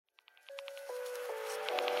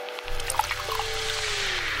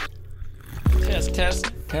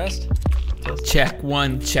Test. Check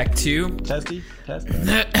 1, check 2. Testy.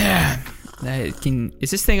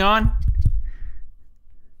 Is this thing on?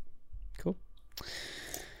 Cool.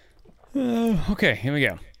 Okay, here we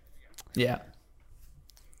go. Yeah.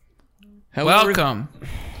 Hello, Welcome.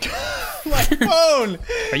 My phone!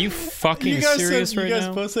 Are you fucking serious right now? You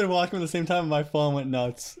guys posted Walkman at the same time and my phone went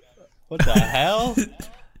nuts. What the hell?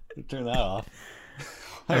 Turn that off.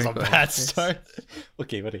 That was a bad start.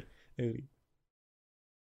 Okay, buddy.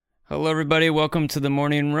 Hello, everybody. Welcome to the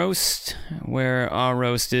morning roast, where our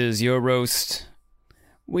roast is your roast.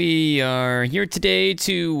 We are here today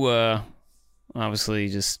to obviously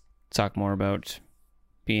just talk more about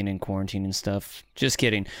being in quarantine and stuff. Just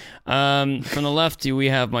kidding. From the left, we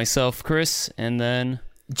have myself, Chris, and then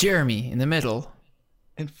Jeremy in the middle.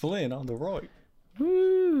 And Flynn on the right.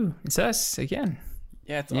 Woo! It's us again.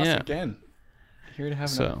 Yeah, it's us again. Here to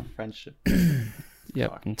have a friendship.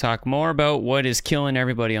 Yep, and talk more about what is killing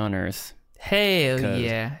everybody on Earth. Hell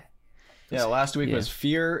yeah. Yeah, last week was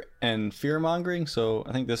fear and fear-mongering, so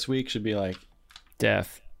I think this week should be like...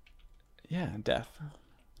 Death. Yeah, death.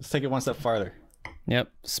 Let's take it one step farther. Yep.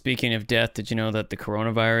 Speaking of death, did you know that the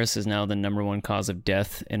coronavirus is now the #1 cause of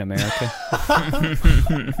death in America?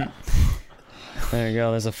 There you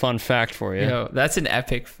go. There's a fun fact for you. Yo, that's an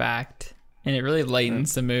epic fact, and it really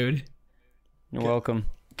lightens the mood. You're welcome.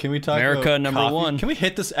 Can we talk America about number coffee? one? Can we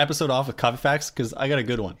hit this episode off with coffee facts? Because I got a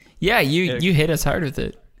good one. Yeah, you hit us hard with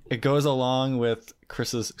it. It goes along with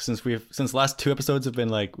Chris's since the last 2 episodes have been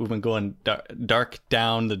like we've been going dark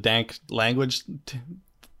down the dank language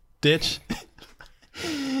ditch.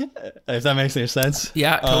 If that makes any sense.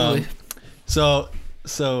 Yeah, totally. So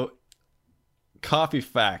coffee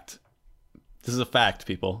fact. This is a fact,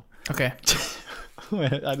 people. Okay.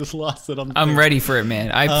 Wait, I just lost it on the I'm thing. ready for it, man.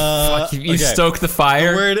 You okay. stoke the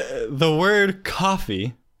fire. The word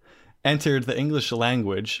coffee entered the English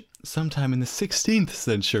language sometime in the 16th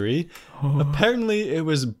century. Apparently, it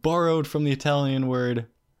was borrowed from the Italian word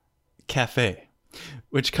cafe,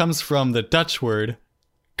 which comes from the Dutch word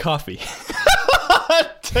coffee.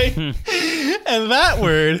 And that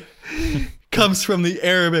word comes from the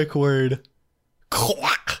Arabic word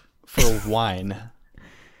kwak for wine.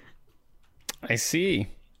 I see.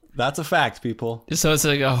 That's a fact, people. So it's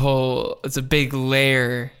like it's a big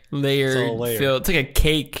layer filled. It's like a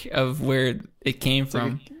cake of where it came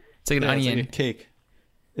from. It's like an onion. It's like a cake.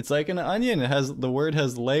 It's like an onion. The word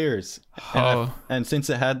has layers. Oh. And since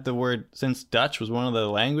Dutch was one of the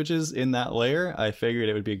languages in that layer, I figured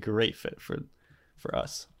it would be a great fit for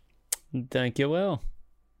us. Thank you well.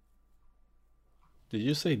 Did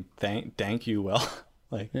you say thank you well?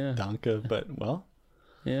 Like danke, but well?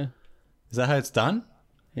 Yeah. Is that how it's done?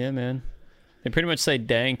 Yeah, man. They pretty much say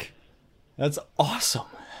dank. That's awesome.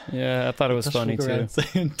 Yeah, I thought it was funny too.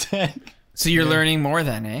 Saying dank. So you're learning more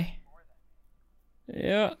then, eh?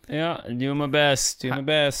 Yeah. Doing my best.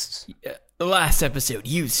 The last episode,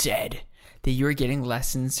 you said that you were getting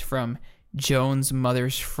lessons from Joan's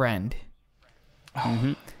mother's friend.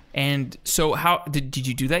 Mm-hmm. And so how did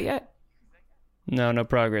you do that yet? No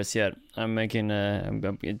progress yet. I'm making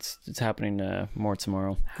it's happening more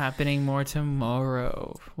tomorrow. Happening more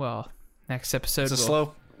tomorrow. Well, next episode. It's a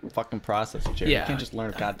slow fucking process, Jerry. Yeah. You can't just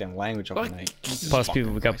learn a goddamn language overnight. Plus we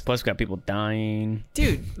got people dying.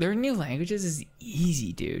 Dude, learning new languages is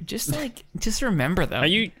east dude. Just remember them. Are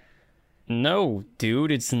you? No,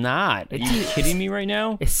 dude, it's not. Are you kidding me right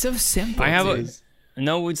now? It's so simple.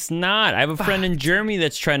 No, it's not. I have a friend in Germany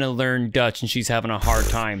that's trying to learn Dutch, and she's having a hard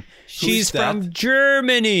time. She's from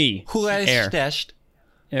Germany. Who is that?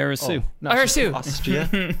 Erisu. Erisu. Austria.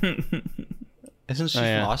 Isn't she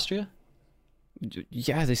from Austria?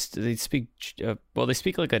 Yeah, they speak. They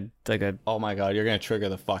speak like a. Oh my god, you're gonna trigger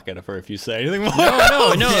the fuck out of her if you say anything more.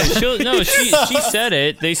 No. She said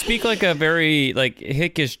it. They speak like a very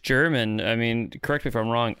hickish German. I mean, correct me if I'm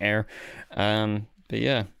wrong, but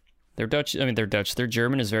yeah. They're Dutch. I mean, they're Dutch. Their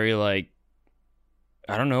German is very I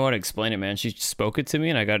don't know how to explain it, man. She spoke it to me,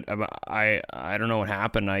 and I don't know what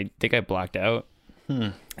happened. I think I blacked out.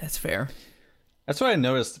 That's fair. That's what I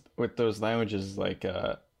noticed with those languages. Like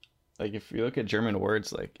if you look at German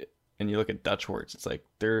words, and you look at Dutch words, it's like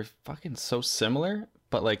they're fucking so similar,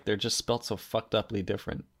 but they're just spelt so fucked uply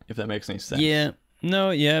different. If that makes any sense. Yeah.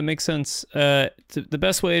 No. Yeah, it makes sense. The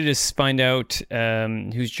best way to just find out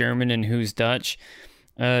who's German and who's Dutch.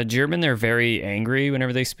 German, they're very angry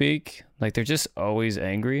whenever they speak. They're just always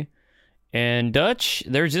angry. And Dutch,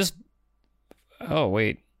 they're just... Oh,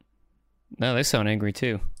 wait. No, they sound angry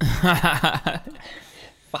too.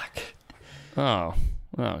 Fuck. Oh,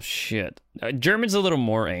 shit. German's a little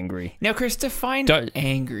more angry. Now, Chris, define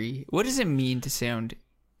angry. What does it mean to sound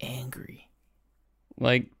angry?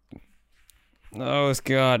 Like, oh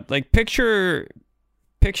God, like picture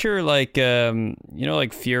like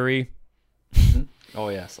like Fury. Oh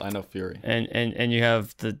yes, I know Fury. And you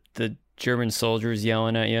have the German soldiers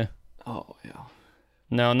yelling at you. Oh yeah.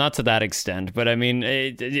 No, not to that extent, but I mean,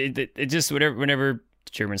 it just whenever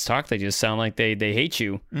Germans talk, they just sound like they hate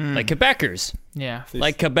you, like Quebecers. Yeah,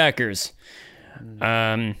 like Quebecers.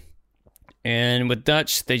 And with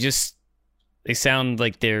Dutch, they sound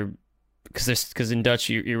like they're because in Dutch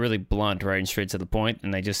you're really blunt, right, and straight to the point,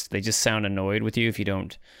 and they just sound annoyed with you if you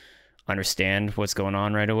don't understand what's going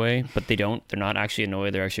on right away. But they're not actually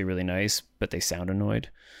annoyed. They're actually really nice, but they sound annoyed.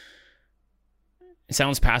 It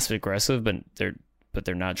sounds passive aggressive, but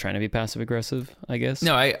they're not trying to be passive aggressive, I guess.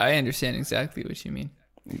 No, I understand exactly what you mean.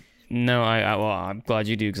 No, I'm glad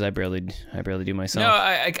you do, because I barely do myself. No,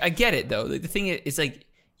 I get it though. The thing is, like,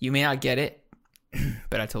 you may not get it,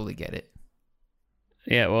 but I totally get it.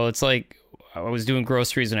 Yeah, well, it's like I was doing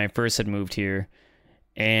groceries when I first had moved here,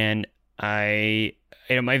 and my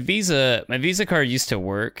visa card used to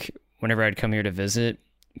work whenever I'd come here to visit,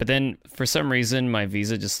 but then for some reason my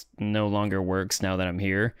visa just no longer works now that I'm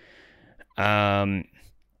here.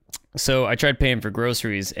 So I tried paying for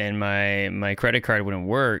groceries, and my credit card wouldn't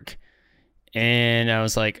work. And I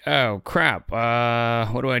was like, oh crap,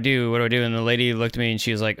 what do I do? And the lady looked at me and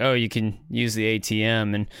she was like, oh, you can use the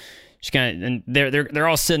ATM. And she and they're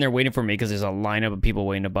all sitting there waiting for me because there's a lineup of people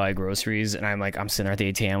waiting to buy groceries. And I'm sitting there at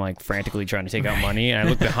the ATM, like frantically trying to take out money. And I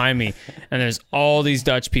look behind me, and there's all these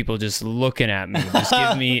Dutch people just looking at me, just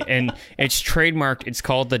giving me, and it's trademarked. It's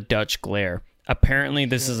called the Dutch glare. Apparently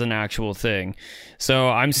this is an actual thing. So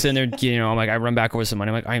I'm sitting there, I'm like, I run back over some money.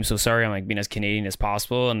 I'm like, I am so sorry. I'm like being as Canadian as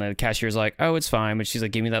possible. And the cashier's like, oh, it's fine. But she's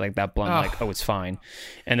like, give me that blunt. I'm like, oh, it's fine.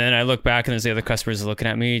 And then I look back, and there's the other customers looking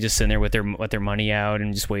at me, just sitting there with their money out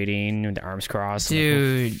and just waiting with their arms crossed.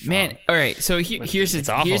 Dude, like, man. All right. So here's the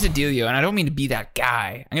dealio. And I don't mean to be that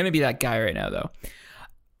guy. I'm going to be that guy right now though.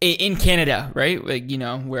 In Canada, right? Like,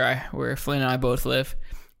 where Flynn and I both live.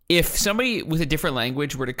 If somebody with a different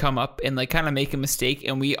language were to come up and like kind of make a mistake,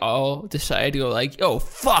 and we all decided to go like, "Oh,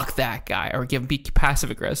 fuck that guy," or be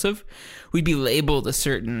passive aggressive, we'd be labeled a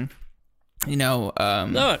certain, No, I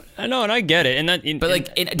know, and I get it. In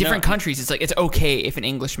different countries, it's like it's okay if an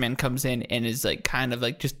Englishman comes in and is like kind of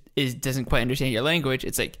like doesn't quite understand your language.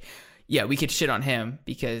 It's like, yeah, we could shit on him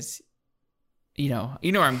because, you know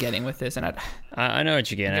where I'm getting with this, and I know what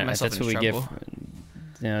you're getting at. That's what we give.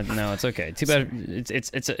 Yeah, no, it's okay. Too bad.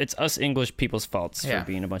 It's us English people's faults for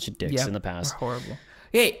being a bunch of dicks in the past. We're horrible.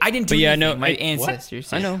 Hey, I didn't do anything. My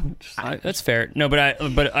ancestors. I know. That's fair. No,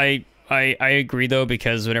 but I agree though,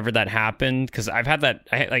 because whenever that happened, because I had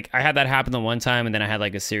that happen the one time, and then I had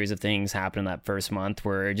like a series of things happen in that first month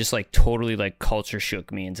where it just like totally like culture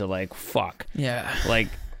shook me into like, fuck. Yeah. Like,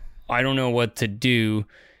 I don't know what to do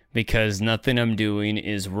because nothing I'm doing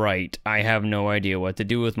is right. I have no idea what to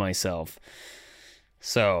do with myself.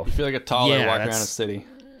 So you feel like a toddler walking around a city.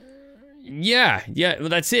 Yeah, well,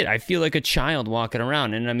 that's it. I feel like a child walking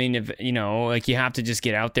around, and I mean, if like you have to just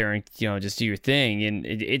get out there and just do your thing, and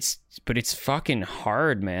it's fucking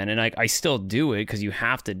hard, man. And I still do it because you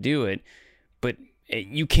have to do it, but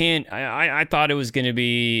you can't. I thought it was gonna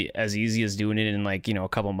be as easy as doing it in like a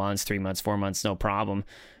couple months, 3 months, 4 months, no problem.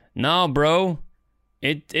 No, bro,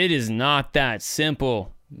 it is not that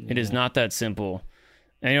simple. Yeah. It is not that simple.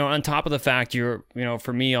 And, on top of the fact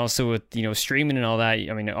for me also with, streaming and all that,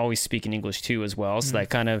 I mean, always speaking English too as well. So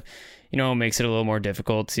that kind of, makes it a little more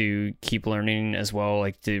difficult to keep learning as well,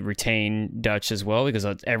 like to retain Dutch as well, because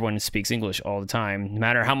everyone speaks English all the time. No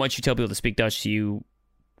matter how much you tell people to speak Dutch to you,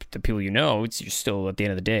 the people you're still at the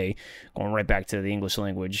end of the day going right back to the English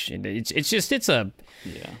language. It's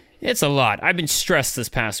a lot. I've been stressed this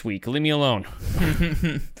past week. Leave me alone.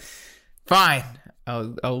 Fine.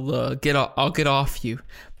 I'll get off you.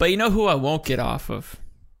 But you know who I won't get off of?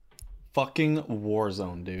 Fucking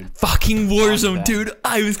Warzone, dude. Fucking Warzone, dude.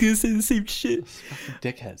 I was gonna say the same shit.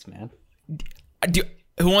 Dickheads, man.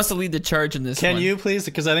 Who wants to lead the charge in this Can you please?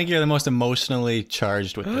 Because I think you're the most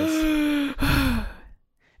opared with this.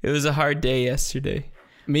 It was a hard day yesterday.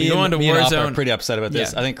 Me and Op are pretty upset about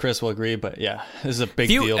this. Yeah. I think Chris will agree, but yeah, this is a big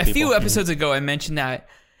deal. A few episodes ago, I mentioned that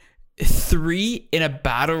 3 in a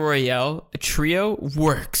battle royale, a trio,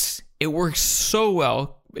 works. It works so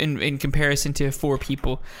well in comparison to 4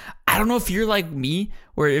 people. I don't know if you're like me,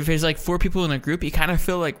 where if there's like 4 people in a group, you kind of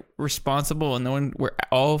feel like responsible and knowing where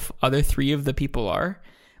all other 3 of the people are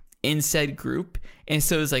in said group, and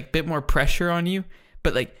so it's like a bit more pressure on you.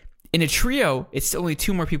 But like in a trio, it's only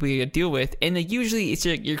 2 more people you got to deal with, and like usually it's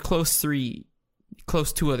your close 2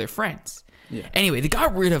 other friends. Yeah. Anyway, they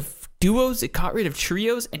got rid of duos, it got rid of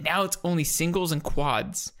trios, and now it's only singles and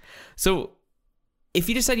quads. So if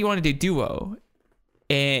you decide you want to do duo,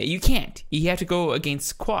 you can't. You have to go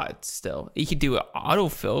against quads still. You could do an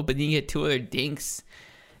autofill, but then you get 2 other dinks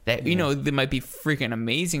that, you know, they might be freaking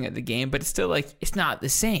amazing at the game, but it's still like, it's not the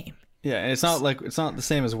same. Yeah, and it's not the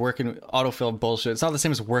same as working autofill bullshit. It's not the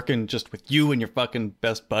same as working just with you and your fucking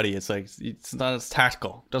best buddy. It's like, it's not as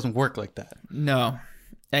tactical. It doesn't work like that. No.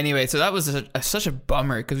 Anyway, so that was such a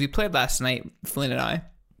bummer because we played last night, Flynn and I.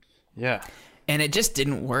 Yeah. And it just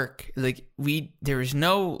didn't work. Like, there was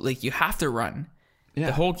no, like, you have to run. Yeah.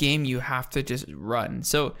 The whole game, you have to just run.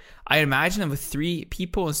 So I imagine that with 3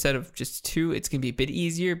 people instead of just 2, it's going to be a bit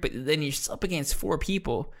easier. But then you're still up against 4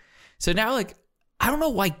 people. So now, like, I don't know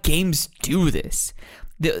why games do this.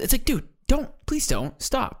 It's like, dude, please don't.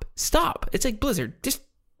 Stop. It's like Blizzard. Just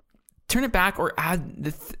turn it back or add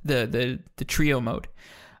the trio mode.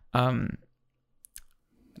 Yeah,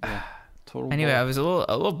 anyway, I was a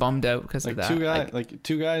little bummed out because of that.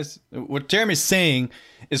 Two guys. What Jeremy's saying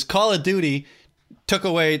is Call of Duty took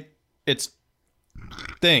away its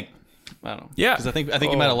thing. I don't know. Yeah, because I think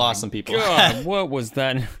you might have lost some people. God, what was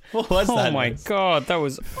that? What was that? Oh my God, that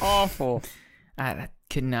was awful. I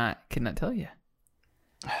could not tell you.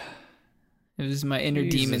 It was my inner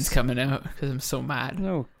demons coming out because I'm so mad.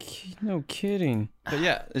 No kidding. But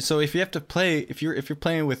yeah, so if you have to play, if you're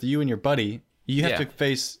playing with you and your buddy, you have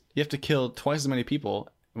to kill twice as many people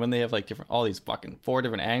when they have like all these fucking 4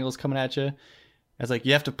 different angles coming at you. It's like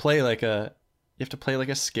you have to play like a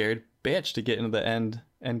scared bitch to get into the end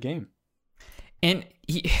game. And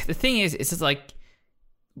the thing is, it's just like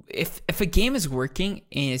if a game is working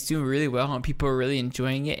and it's doing really well and people are really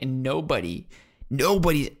enjoying it and nobody's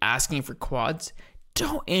asking for quads,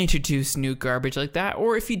 don't introduce new garbage like that.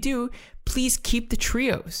 Or if you do, please keep the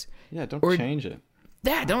trios. Yeah, don't change it.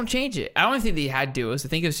 Yeah, don't change it. I don't think they had duos. I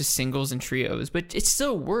think it was just singles and trios, but it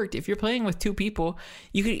still worked. If you're playing with 2 people,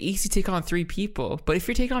 you could easily take on 3 people. But if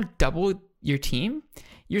you're taking on double your team,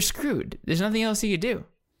 you're screwed. There's nothing else you could do.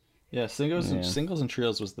 Yeah, singles and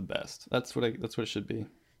trios was the best. That's what it should be.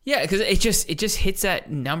 Yeah, because it just hits that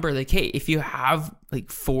number. Like, hey, if you have like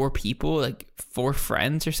 4 people, like 4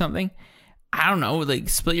 friends or something, I don't know, like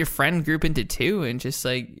split your friend group into 2 and just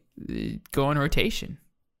like go on rotation.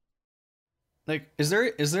 Like, is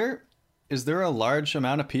there a large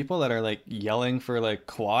amount of people that are like yelling for like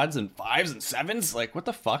quads and 5s and 7s? Like, what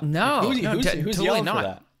the fuck? No, who's totally yelling not. for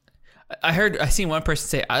that? I seen one person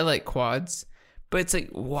say, I like quads, but it's like,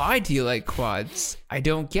 why do you like quads? I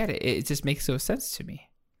don't get it. It just makes no sense to me.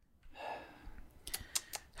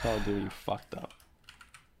 Call of Duty, you fucked up.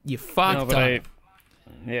 You fucked up.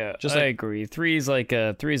 I agree. 3's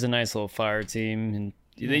a nice little fire team, and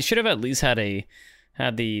they should have at least had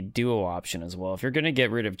the duo option as well. If you're gonna get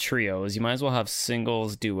rid of trios, you might as well have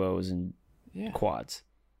singles, duos, and quads.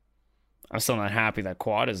 I'm still not happy that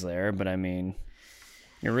quad is there, but I mean,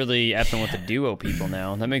 you're really effing with the duo people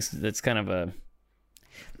now. That's kind of a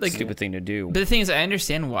stupid thing to do. But the thing is, I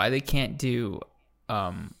understand why they can't do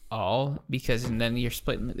all, because then you're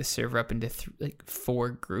splitting the server up into 4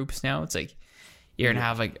 groups now. It's like you're gonna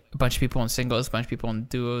have like a bunch of people in singles, a bunch of people in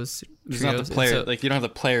duos. It's not the player, you don't have the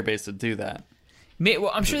player base to do that.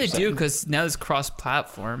 Well, I'm sure they do, because now there's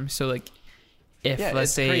cross-platform. So like, if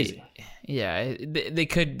let's say, crazy. Yeah, they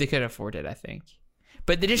could afford it, I think,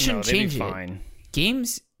 but they just shouldn't change it.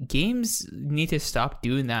 Games need to stop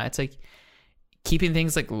doing that. It's like keeping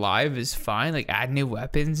things like live is fine, like add new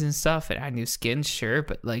weapons and stuff and add new skins, sure,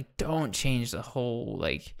 but like don't change the whole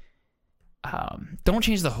don't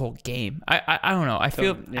change the whole game. I don't know. I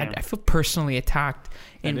feel personally attacked.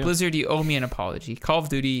 And Blizzard, you owe me an apology. Call of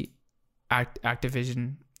Duty,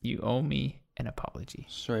 Activision, you owe me an apology.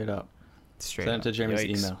 Straight up. Send it to Jeremy's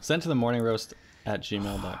email. Send it to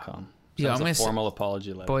themorningroast@gmail.com. Yeah, I'm gonna formal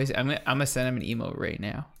apology letter. Boys, I'm gonna send him an email right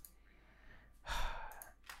now.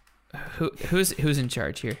 Who's in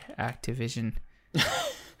charge here? Activision.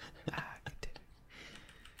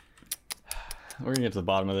 We're gonna get to the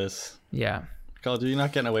bottom of this. Yeah. Call of Duty, you're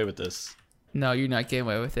not getting away with this. No, you're not getting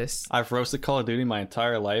away with this. I've roasted Call of Duty my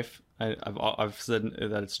entire life. I've said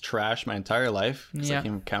that it's trash my entire life. It's like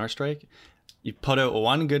in Counter-Strike. You put out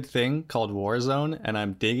one good thing called Warzone, and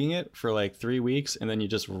I'm digging it for like 3 weeks, and then you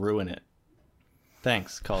just ruin it.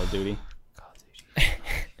 Thanks, Call of Duty.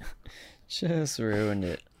 Just ruined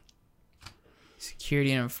it.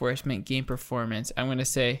 Security and enforcement, game performance. I'm gonna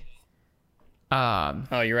say.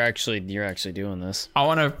 Oh, you're actually doing this. I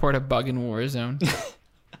want to report a bug in Warzone.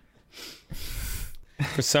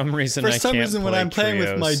 For some reason, when I'm playing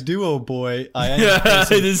with my duo boy, I end up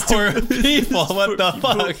facing 4 people. What the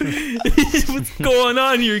fuck? What's going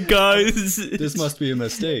on here, guys? This must be a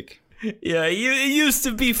mistake. Yeah, it used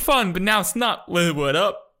to be fun, but now it's not. What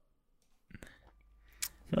up?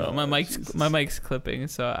 Oh, my mic's clipping,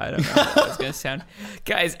 so I don't know how it's gonna sound.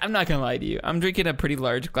 Guys, I'm not gonna lie to you. I'm drinking a pretty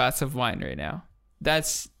large glass of wine right now. I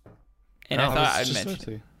thought I'd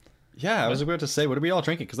mention it. Yeah, I was about to say, what are we all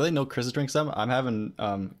drinking? Because I know Chris is drinking some. I'm having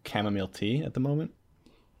chamomile tea at the moment.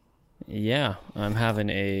 Yeah, I'm having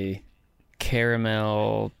a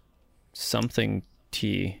caramel something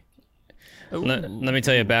tea. Let me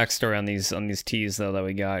tell you a backstory on these teas though that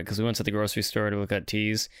we got, because we went to the grocery store to look at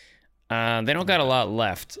teas. They don't got a lot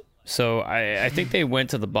left, so I think they went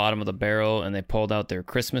to the bottom of the barrel and they pulled out their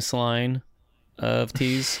Christmas line of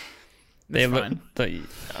teas.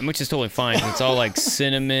 Which is totally fine. It's all like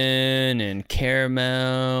cinnamon and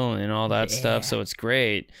caramel and all that stuff, so it's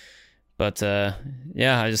great. But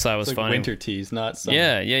yeah, I just thought it was like funny. Winter teas, not summer.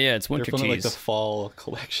 Yeah. It's winter teas. Like the fall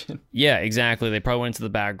collection. Yeah, exactly. They probably went to the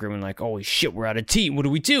back room and like, holy shit, we're out of tea. What do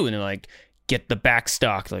we do? And they're like, get the back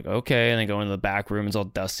stock. Like, okay. And they go into the back room. It's all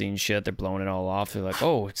dusty and shit. They're blowing it all off. They're like,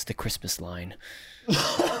 oh, it's the Christmas line.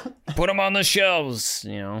 Put them on the shelves,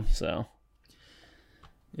 so.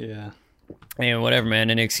 Yeah. Anyway, whatever,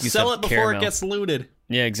 man. Any excuse. Sell it before it gets looted.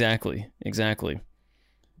 Yeah, exactly.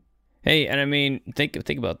 Hey, and I mean, think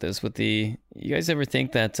about this. You guys ever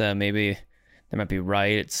think that maybe there might be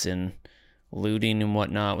riots and looting and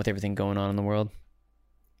whatnot with everything going on in the world?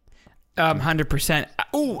 100%.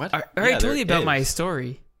 Oh, I already told you about my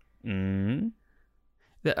story. Mm-hmm.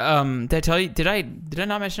 Did I tell you? Did I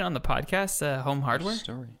not mention it on the podcast? Home hardware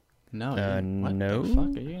story. No. No. What the fuck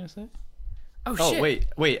are you gonna say? Oh shit!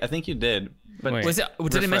 Wait. I think you did. But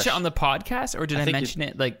did I mention it on the podcast, or did I mention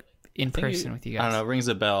it like in person with you guys? I don't know. Rings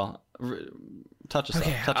a bell. Touch us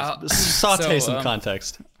up. Saute some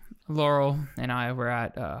context. Laurel and I were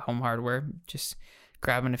at Home Hardware, just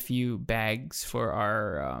grabbing a few bags for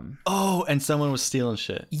our. And someone was stealing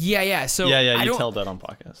shit. Yeah. So you told that on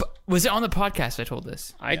podcast. Was it on the podcast? I told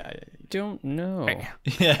this. I don't know.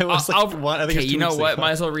 Yeah, it was. I think. Okay, you know what?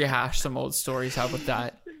 Might as well rehash some old stories. How about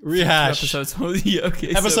that? Rehash episodes. Yeah,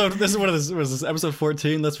 okay. Episode. This is what was this? Episode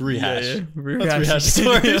 14. Let's rehash. Yeah. Let's rehash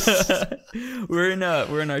stories. we're in our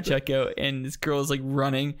checkout, and this girl's like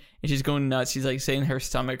running, and she's going nuts. She's like saying her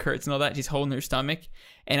stomach hurts and all that. She's holding her stomach,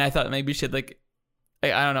 and I thought maybe she'd like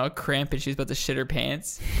I don't know, a cramp, and she's about to shit her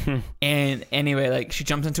pants. And anyway, like she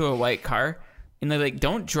jumps into a white car, and they like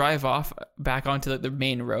don't drive off back onto like the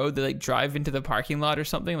main road. They like drive into the parking lot or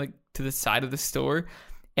something, like to the side of the store.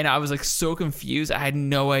 And I was like so confused. I had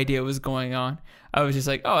no idea what was going on. I was just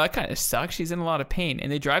like, oh, that kind of sucks. She's in a lot of pain. And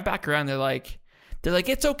they drive back around. They're like,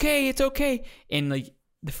 it's okay. And like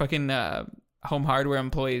the fucking Home Hardware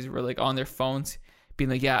employees were like on their phones being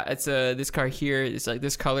like, yeah, it's this car here. It's like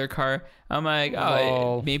this color car. I'm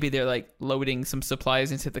like, maybe they're like loading some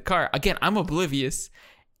supplies into the car. Again, I'm oblivious.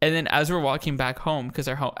 And then as we're walking back home, because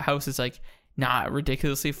our house is like not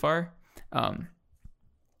ridiculously far,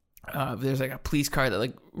 there's like a police car that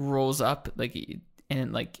like rolls up, like,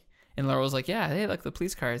 and Laurel's like, yeah, hey, look, the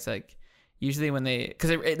police car. It's like usually when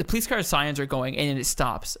because the police car signs are going, and it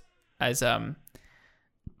stops as the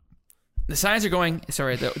signs are going.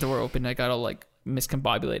 Sorry, the door opened. I got all like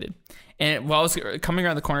miscombobulated, and while I was coming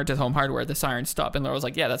around the corner to Home Hardware, the sirens stopped, and Laurel's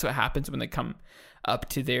like, yeah, that's what happens when they come up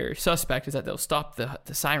to their suspect, is that they'll stop the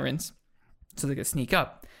sirens so they can sneak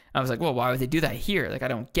up. I was like, well, why would they do that here? Like, I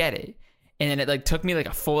don't get it. And then it like took me like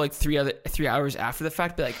a full like 3 hours after the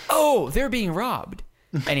fact to be like, oh, they're being robbed.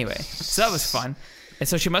 Anyway, so that was fun. And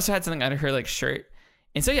so she must have had something under her like shirt.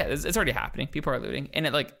 And so yeah, it's already happening. People are looting, and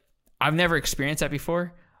it like I've never experienced that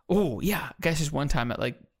before. Oh yeah, I guess just one time at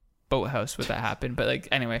like Boathouse would that happen. But like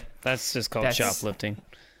anyway, that's just called shoplifting.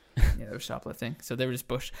 Yeah, they were shoplifting. So they were just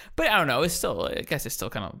bushed. But I don't know. It's still, I guess it's still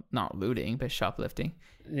kind of not looting, but shoplifting.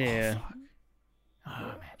 Yeah. Oh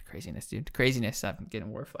man, craziness, dude. Craziness. I'm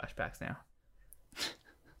getting war flashbacks now.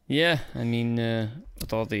 Yeah, I mean,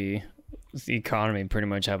 with all the economy pretty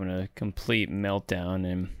much having a complete meltdown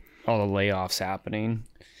and all the layoffs happening,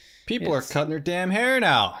 people are cutting their damn hair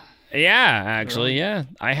now. Yeah, actually, yeah.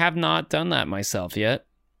 I have not done that myself yet.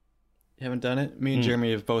 You haven't done it? Me and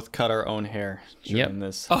Jeremy have both cut our own hair during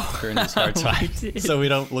this hard time, so we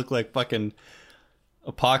don't look like fucking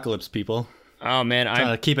apocalypse people. Oh man,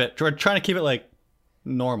 we're trying to keep it like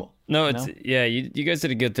normal. No, it's you guys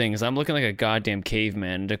did a good thing, because I'm looking like a goddamn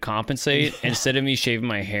caveman. To compensate, instead of me shaving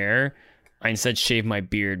my hair, I instead shave my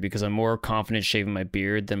beard, because I'm more confident shaving my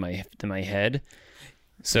beard than my head.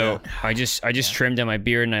 So I just trimmed down my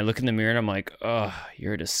beard, and I look in the mirror and I'm like, oh,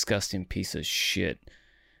 you're a disgusting piece of shit.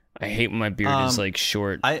 I hate when my beard is like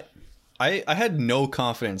short. I had no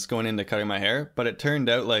confidence going into cutting my hair, but it turned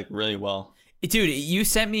out like really well. Dude, you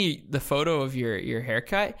sent me the photo of your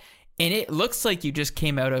haircut, And it looks like you just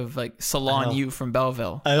came out of like Salon U from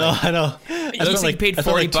Belleville. I know. It looks like you paid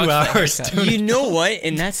 $40 2 hours. for a You know what?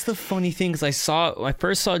 And that's the funny thing, because when I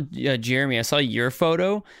first saw Jeremy, I saw your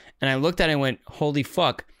photo, and I looked at it and went, holy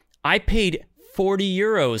fuck, I paid 40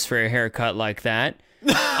 euros for a haircut like that.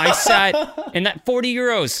 I sat, and that 40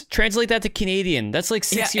 euros, translate that to Canadian, that's like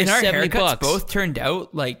 60 or 70 bucks. Both turned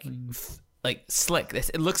out like slick.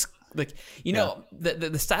 It looks like, you know,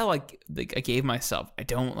 the style like I gave myself, I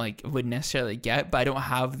don't like wouldn't necessarily get, but I don't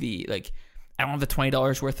have the I don't have the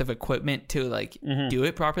 $20 worth of equipment to like do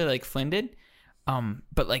it properly like Flynn did.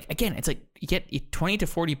 But like again, it's like you get 20 to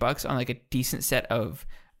 40 bucks on like a decent set of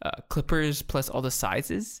clippers plus all the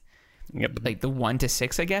sizes. Yep. Like the 1 to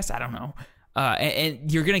 6, I guess. I don't know.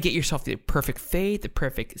 And you're gonna get yourself the perfect fade, the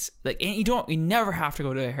perfect and you never have to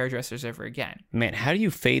go to hairdressers ever again. Man, how do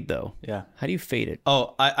you fade though? Yeah. How do you fade it?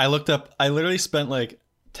 Oh, I looked up. I literally spent like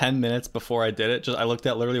 10 minutes before I did it. I looked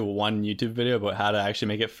at literally one YouTube video about how to actually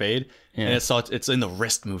make it fade, and it's in the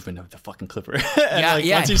wrist movement of the fucking clipper. And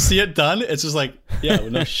once you see it done, it's just like, yeah, well,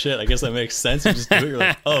 no shit. I guess that makes sense. You just do it. You're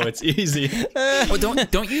like, oh, it's easy. Well,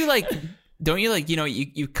 don't you you know,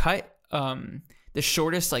 you cut the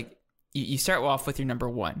shortest like. You start off with your number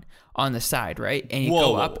 1 on the side, right? And you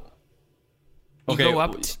go up. You go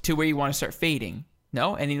up to where you want to start fading.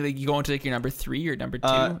 No, and then you go into like your number 3 or number 2.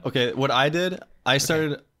 Okay, what I did, I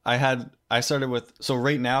started with. So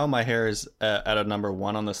right now my hair is at a number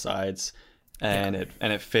 1 on the sides, and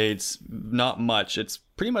it fades not much. It's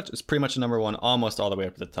pretty much a number 1 almost all the way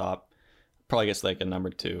up to the top. Probably gets like a number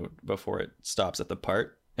 2 before it stops at the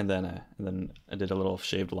part, and then I did a little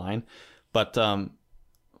shaved line,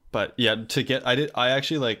 But yeah, I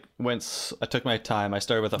actually like I took my time. I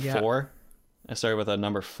started with a 4. I started with a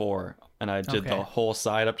number 4, and I did the whole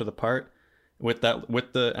side up to the part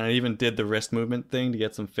and I even did the wrist movement thing to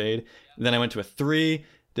get some fade. And then I went to a 3,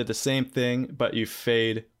 did the same thing, but you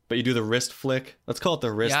fade, but you do the wrist flick. Let's call it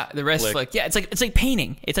the wrist. Yeah, the wrist flick. Yeah, it's like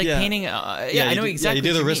painting. It's like painting. I know exactly. Yeah,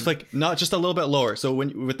 you do the wrist flick, not just a little bit lower. So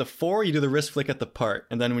with the 4, you do the wrist flick at the part,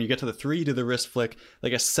 and then when you get to the 3, you do the wrist flick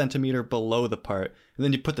like a centimeter below the part, and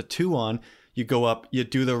then you put the 2 on. You go up, you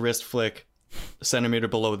do the wrist flick a centimeter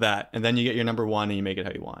below that, and then you get your number 1 and you make it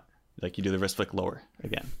how you want. Like you do the wrist flick lower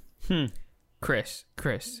again. Chris.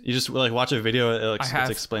 You just like watch a video. It's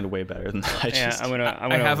explained way better than that.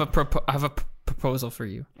 I have a proposal for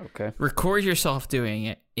you. Okay. Record yourself doing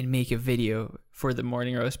it and make a video for the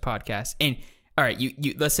Morning Roast podcast. And all right,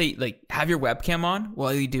 you let's say like have your webcam on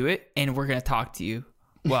while you do it, and we're gonna talk to you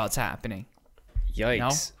while it's happening.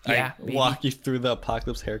 Yikes. No? Yeah. Walk you through the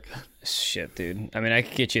apocalypse haircut. Shit, dude. I mean, I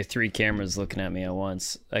could get you 3 cameras looking at me at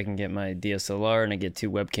once. I can get my DSLR and I get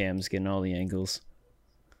 2 webcams getting all the angles.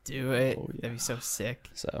 Do it. That'd be so sick.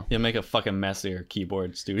 So you'll make a fucking mess of your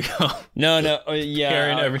keyboard studio. No. Yeah.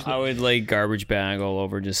 Carrying everything. I would like garbage bag all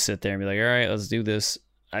over, just sit there and be like, all right, let's do this.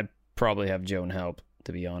 I'd probably have Joan help,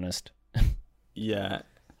 to be honest. Yeah.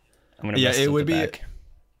 I'm gonna mess it would be. back.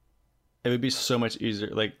 It would be so much easier.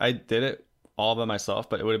 Like I did it all by myself,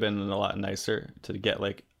 but it would have been a lot nicer to get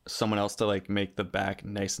like someone else to like make the back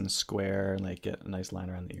nice and square and like get a nice line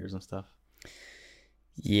around the ears and stuff.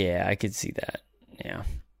 Yeah, I could see that. Yeah.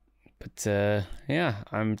 But yeah,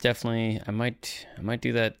 I might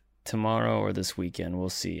do that tomorrow or this weekend. We'll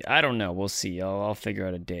see. I don't know. We'll see. I'll figure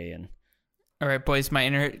out a day. And all right, boys, my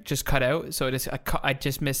internet just cut out, so I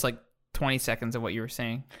just missed like 20 seconds of what you were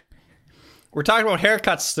saying. We're talking about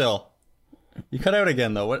haircuts still. You cut out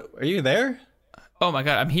again though. What, are you there? Oh my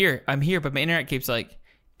god, I'm here, but my internet keeps like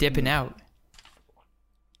dipping out.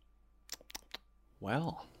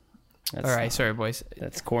 Well, all right, sorry, boys.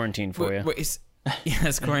 That's quarantine for you. Yeah,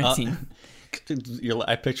 that's quarantine.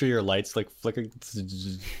 I picture your lights like flickering.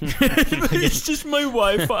 It's just my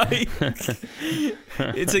Wi-Fi.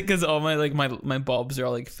 It's like because all my bulbs are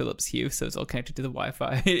all like Philips Hue, so it's all connected to the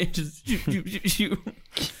Wi-Fi. It just shoot.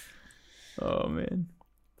 Oh man.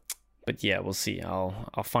 But yeah, we'll see. I'll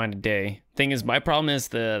find a day. Thing is, my problem is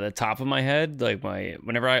the top of my head. Like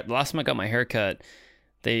last time I got my hair cut,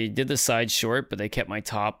 they did the side short, but they kept my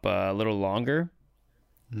top a little longer.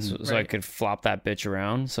 So I could flop that bitch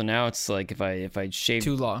around. So now it's like if I shave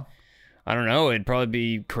too long, I don't know. It'd probably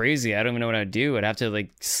be crazy. I don't even know what I'd do. I'd have to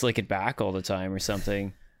like slick it back all the time or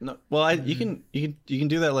something. No, well, you can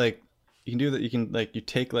do that. Like you can do that. You can like you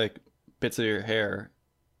take like bits of your hair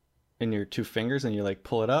in your 2 fingers and you like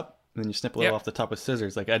pull it up and then you snip a little off the top with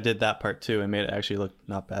scissors. Like I did that part too and made it actually look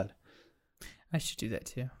not bad. I should do that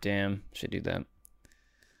too. Damn, should do that.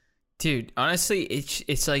 Dude, honestly,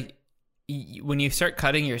 it's like. When you start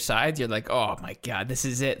cutting your sides, you're like, oh my god, this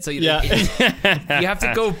is it. So you have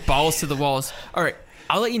to go balls to the walls. All right,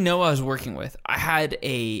 I'll let you know what I was working with. I had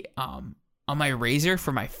a on my razor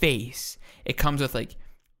for my face. It comes with like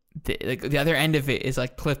the other end of it is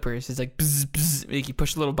like clippers. It's like bzz, bzz. Like you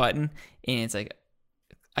push a little button and it's like,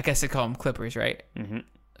 I guess they call them clippers, right? Mm-hmm.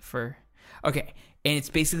 Okay, and it's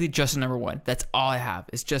basically just a number one. That's all I have.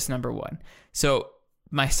 It's just number one. So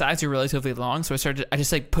my sides are relatively long, so I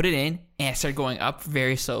just like put it in and I started going up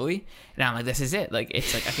very slowly, and I'm like, this is it. Like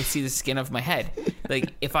it's like I can see the skin of my head.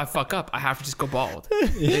 Like if I fuck up, I have to just go bald.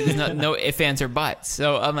 There's no ifs, ands, or buts.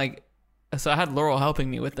 So I'm like, so I had Laurel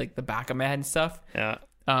helping me with like the back of my head and stuff. Yeah.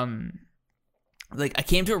 Like I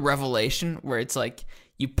came to a revelation where it's like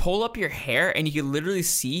you pull up your hair and you can literally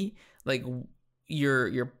see like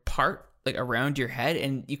your part like around your head,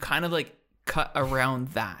 and you kind of like cut around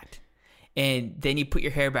that. And then you put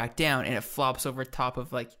your hair back down and it flops over top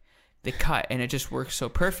of like the cut, and it just works so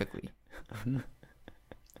perfectly.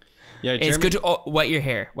 Yeah, it's good to wet your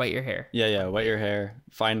hair. Yeah, wet your hair.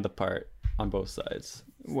 Find the part on both sides.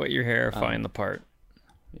 Wet your hair, find the part.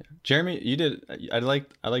 Yeah, Jeremy, you did. I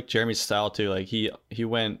like Jeremy's style too. Like he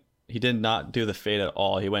did not do the fade at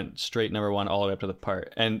all. He went straight number one all the way up to the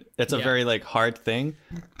part, and it's a very like hard thing.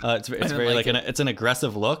 It's very like it's an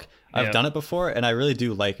aggressive look. I've done it before, and I really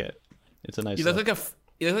do like it. It's a nice. You look like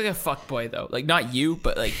a fuck boy though. Like not you,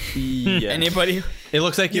 but like anybody. It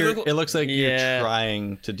looks like you're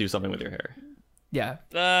trying to do something with your hair. Yeah.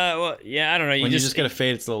 Well, yeah. I don't know. When you just get a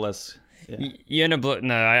fade, it's a little less. Yeah. You end up.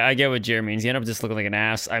 No, I get what Jeremy means. You end up just looking like an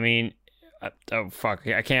ass. I mean, oh fuck,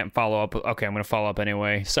 I can't follow up. Okay, I'm gonna follow up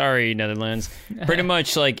anyway. Sorry, Netherlands. Pretty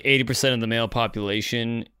much like 80% of the male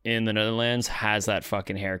population in the Netherlands has that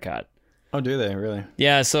fucking haircut. Oh, do they really?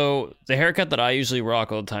 Yeah, so the haircut that I usually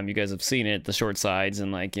rock all the time, you guys have seen it, the short sides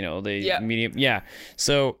and like, you know, the medium. Yeah.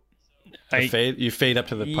 So you fade up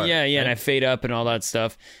to the part. Yeah, right? And I fade up and all that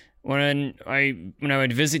stuff. When I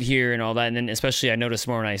would visit here and all that, and then especially I noticed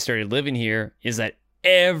more when I started living here, is that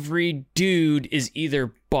every dude is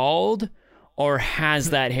either bald or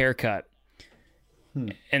has that haircut.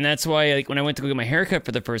 And that's why like when I went to go get my haircut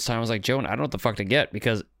for the first time, I was like, Joan, I don't know what the fuck to get,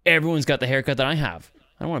 because everyone's got the haircut that I have.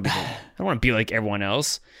 I don't want to be like everyone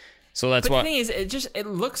else. So that's why. The thing is, it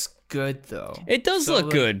looks good though. It does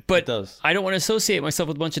look good, but I don't want to associate myself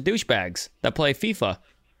with a bunch of douchebags that play FIFA.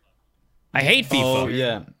 I hate FIFA. Oh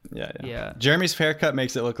yeah. Jeremy's haircut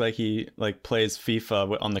makes it look like he like plays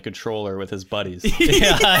FIFA on the controller with his buddies.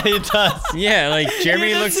 Yeah, he does. Yeah, like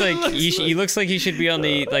Jeremy looks like he looks like he should be on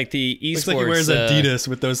the like the esports. Looks like he wears Adidas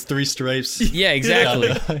with those 3 stripes. Yeah,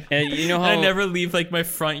 exactly. And you know how I never leave like my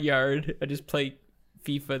front yard. I just play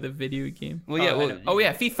FIFA, the video game. Well, yeah.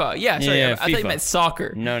 FIFA. Yeah, sorry. Yeah, I thought you meant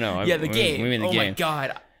soccer. No. Yeah, the game. We mean the game. Oh my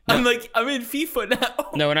god. I'm in FIFA now.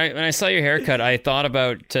 No, when I saw your haircut, I thought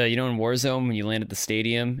about in Warzone when you land at the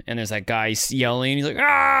stadium and there's that guy yelling. He's like,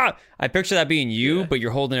 ah! I picture that being you, but you're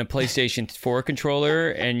holding a PlayStation 4 controller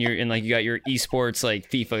and you got your esports like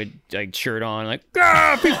FIFA like shirt on, like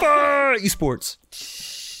FIFA esports.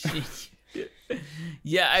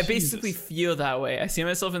 Yeah, I basically feel that way. I see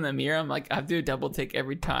myself in the mirror. I'm like, I have to do a double take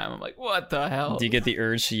every time. I'm like, what the hell? Do you get the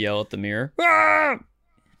urge to yell at the mirror? Ah!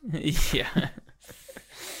 Yeah.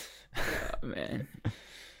 Oh, man.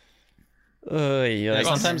 Yeah.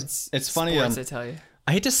 Sometimes it's funny. I tell you.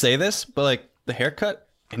 I hate to say this, but like the haircut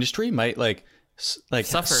industry might like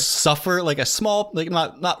suffer like a small, like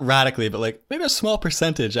not radically, but like maybe a small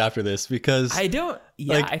percentage after this, because I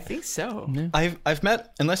think so. I've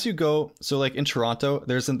met, unless you go, so like in Toronto,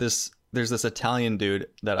 there's this Italian dude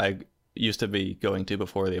that I used to be going to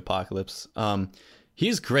before the apocalypse.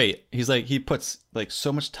 He's great. He's like, he puts like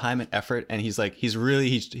so much time and effort, and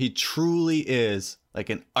he truly is like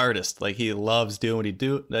an artist. Like he loves doing what he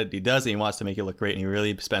does, and he wants to make it look great, and he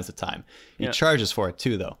really spends the time. He charges for it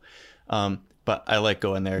too, though. But I like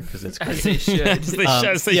going there because it's great. As they should.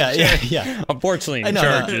 Yeah. Unfortunately, he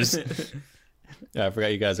charges. Yeah, I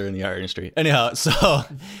forgot you guys are in the art industry. Anyhow, so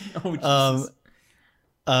you'll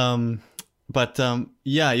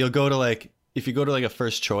go to like, if you go to like a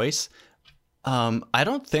first choice, I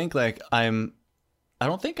don't think I'm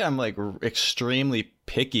like extremely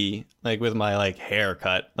picky like with my like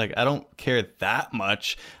haircut. Like I don't care that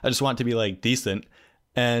much. I just want it to be like decent.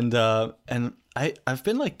 And I've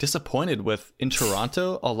been like disappointed with, in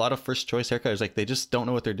Toronto, a lot of first choice haircutters, like they just don't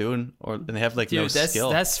know what they're doing, or they have like no skill.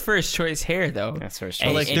 That's first choice hair though. That's first choice.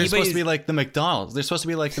 But like they're supposed to be like the McDonald's. They're supposed to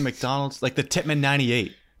be like the McDonald's, like the Tipman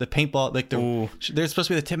 98. The paintball, like they're supposed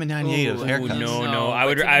to be the Tipman 98 of haircuts. No.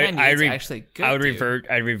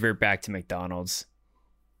 I'd revert back to McDonald's.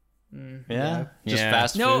 Yeah, just Yeah.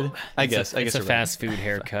 fast No. food. I guess It's a you're right. fast food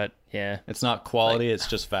haircut. Yeah. It's not quality. It's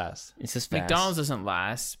just fast. It's just fast. McDonald's doesn't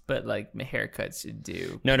last, but like haircuts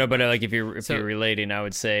do. No, but like if you're So- relating, I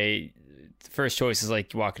would say the first choice is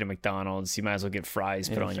like you walk into McDonald's, you might as well get fries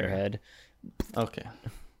put on your fair. head. Okay.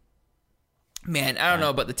 Man, I don't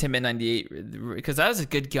know about the Timbit 98 because that was a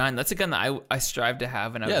good gun. That's a gun that I strive to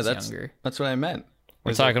have when I was younger. That's what I meant.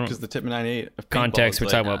 We're talking because the Tippmann 98 of paintball Context, is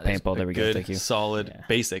we're talking about there's paintball. There we go. good, Thank you. solid,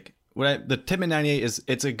 basic. The Tippmann 98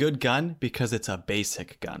 it's a good gun because it's a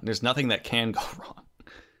basic gun. There's nothing that can go wrong.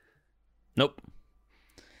 Nope.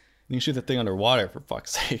 You can shoot the thing underwater for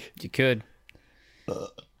fuck's sake. You could.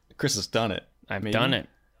 Chris has done it. I've Maybe. done it.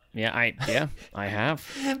 Yeah, I have.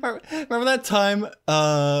 Remember that time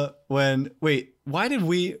when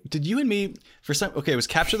did you and me for some it was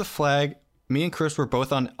capture the flag. Me and Chris were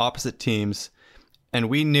both on opposite teams, and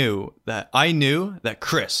I knew that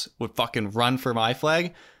Chris would fucking run for my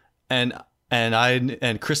flag, and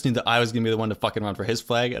Chris knew that I was gonna be the one to fucking run for his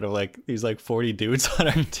flag. And these 40 dudes on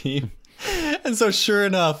our team, and so sure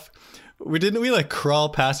enough, we like crawl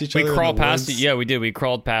past each other. We crawled past woods? Yeah, we did. We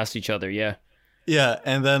crawled past each other. Yeah. Yeah,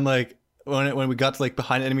 and then when we got to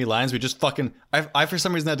behind enemy lines, we just fucking I for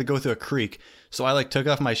some reason had to go through a creek, so I took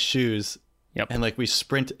off my shoes. Yep. And we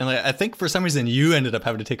sprint, and I think for some reason you ended up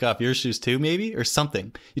having to take off your shoes too, maybe, or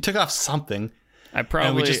something. You took off something. I probably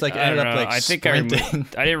And we just I ended don't up know. I think I sprinting.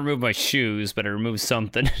 didn't remove my shoes, but I removed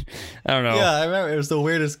something. I don't know. Yeah, I remember it was the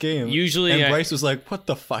weirdest game. Usually and I- Bryce was like, "What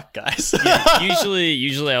the fuck, guys?"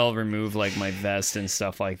 Usually I'll remove my vest and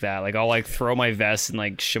stuff like that. I'll throw my vest in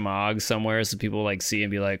shemagh somewhere so people see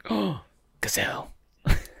and be like, "Oh, gazelle."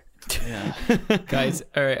 Yeah. Guys,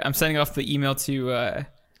 all right, I'm sending off the email to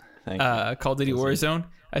Thank you. Call of Duty Warzone.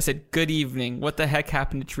 I said, "Good evening. What the heck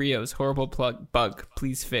happened to trios? Horrible bug.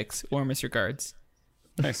 Please fix. Warmest regards."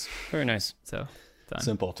 Nice, very nice. So done.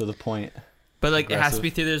 Simple to the point. But it has to aggressive. be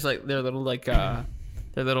through their little their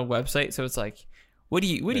little website. So it's what do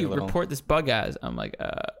you little- report this bug as? I'm like,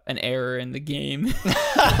 an error in the game.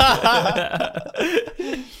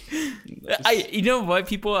 You know what?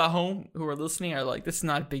 People at home who are listening are like, this is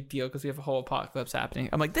not a big deal because we have a whole apocalypse happening.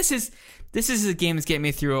 I'm like, this is the game that's getting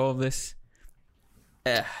me through all of this.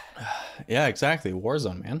 Yeah, exactly.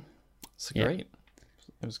 Warzone, man. It's Yeah. great.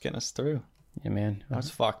 It was getting us through. Yeah, man. I was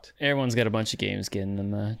fucked. Everyone's got a bunch of games getting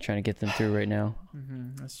them, trying to get them through right now.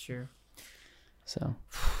 That's true. So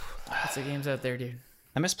Lots of games out there, dude.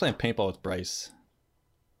 I miss playing paintball with Bryce.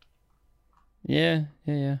 yeah.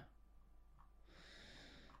 No,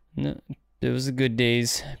 it was the good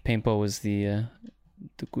days. Paintball was the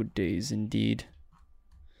good days indeed.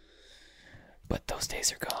 But those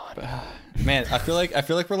days are gone. Man, I feel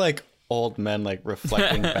like we're old men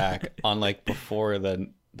reflecting back on before the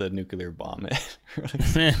nuclear bomb.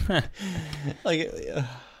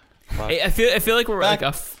 I feel like we're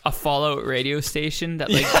a Fallout radio station that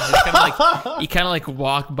just you kind of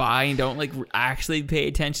walk by and don't actually pay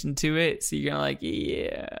attention to it. So you're gonna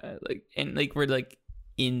we're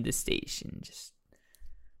in the station just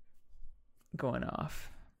going off.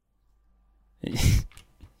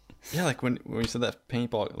 Yeah, when you said that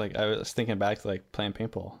paintball, I was thinking back to playing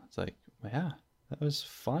paintball. It's yeah, that was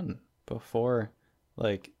fun before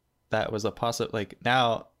that was a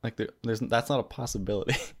now there's that's not a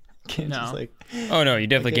possibility. Can't No. just Oh no, you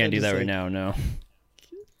definitely can't do just, that right now. No.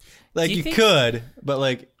 Do you you think- could,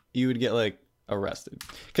 but you would get arrested.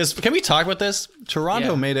 Because can we talk about this? Toronto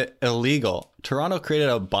Yeah. made it illegal. Toronto created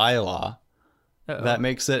a bylaw Uh-oh. that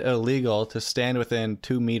makes it illegal to stand within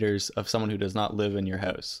 2 meters of someone who does not live in your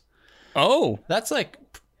house. Oh, That's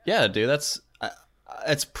yeah, dude. That's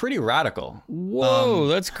it's pretty radical. whoa,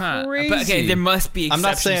 that's Huh. crazy. But okay, there must be I'm exceptions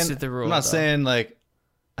not saying to the rule. I'm not though. saying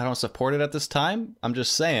I don't support it at this time. I'm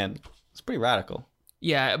just saying it's pretty radical.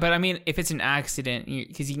 Yeah, but I mean, if it's an accident,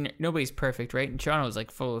 because nobody's perfect, right? And Toronto is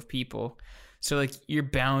full of people, so you're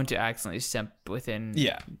bound to accidentally step within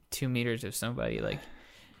 2 meters of somebody.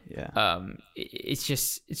 Yeah. It's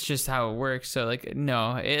just how it works. So no,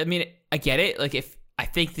 I mean, I get it. If I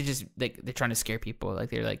think they just they're trying to scare people,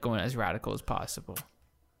 they're going as radical as possible.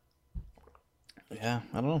 Yeah.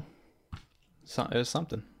 I don't know. It was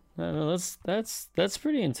something. I don't know, that's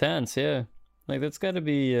pretty intense. Yeah, that's got to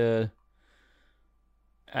be.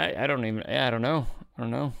 I don't know. Yeah, I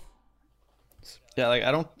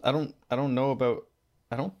don't know about.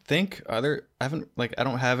 I don't think other. I haven't I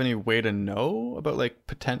don't have any way to know about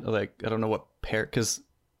potential. I don't know what because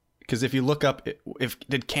if you look up if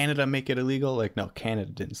did Canada make it illegal? No,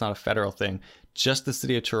 Canada didn't. It's not a federal thing. Just the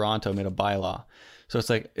city of Toronto made a bylaw. So it's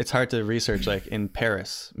like it's hard to research. Like in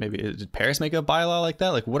Paris, maybe did Paris make a bylaw like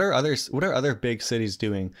that? Like what are other big cities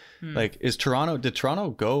doing? Like did Toronto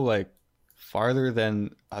go like farther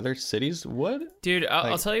than other cities would? Dude,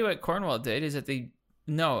 I'll tell you what Cornwall did is that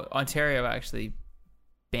Ontario actually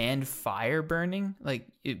banned fire burning. Like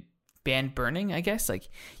it banned burning, I guess. Like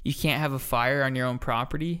you can't have a fire on your own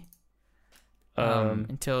property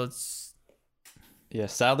until it's. Yeah,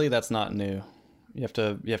 sadly, that's not new. You have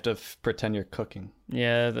to pretend you're cooking.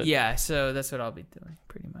 Yeah. Yeah, so that's what I'll be doing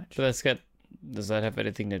pretty much. But does that have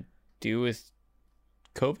anything to do with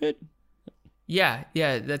COVID? Yeah,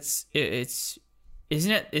 that's it's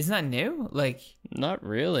isn't that new? Like not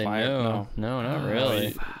really. Fire? No, not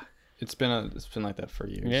really. It's been like that for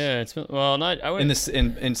years. Yeah, it's been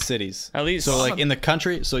in cities at least. So like in the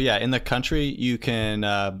country. So yeah, in the country you can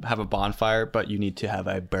have a bonfire, but you need to have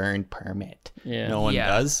a burn permit. Yeah, no one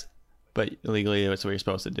does, but legally that's what you're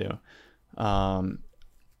supposed to do.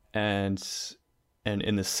 And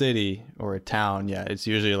in the city or a town, yeah, it's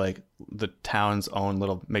usually like the town's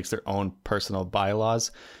own makes their own personal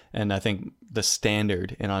bylaws. And I think the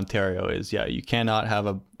standard in Ontario is, you cannot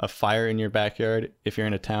have a fire in your backyard if you're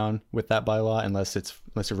in a town with that bylaw, unless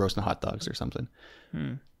you're roasting hot dogs or something.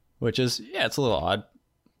 Which is, it's a little odd,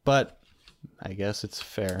 but I guess it's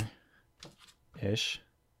fair-ish.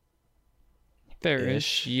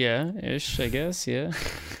 Fair-ish, yeah-ish, I guess, yeah.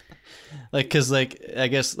 Like, cause like, I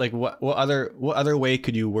guess like what other way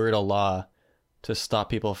could you word a law to stop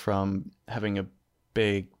people from having a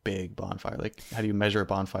big bonfire? Like, how do you measure a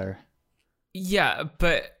bonfire? Yeah,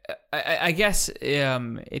 but I guess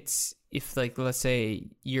it's if like let's say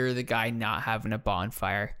you're the guy not having a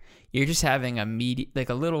bonfire, you're just having a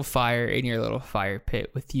little fire in your little fire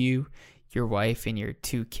pit with you, your wife, and your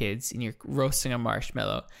 2 kids, and you're roasting a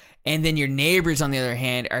marshmallow. And then your neighbors, on the other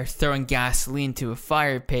hand, are throwing gasoline to a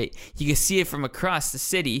fire pit. You can see it from across the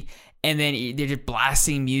city, and then they're just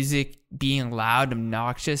blasting music, being loud,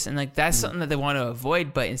 obnoxious, and like that's something that they want to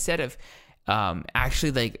avoid. But instead of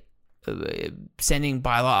actually like sending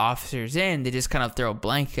bylaw officers in, they just kind of throw a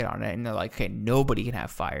blanket on it, and they're like, okay, nobody can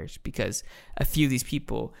have fires because a few of these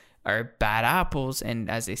people are bad apples,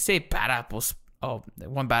 and as they say, bad apples. Oh,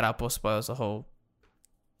 one bad apple spoils the whole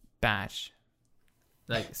batch.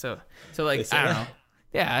 Like so like I don't know.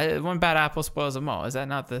 Yeah, one bad apple spoils them all. Is that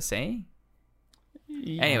not the saying?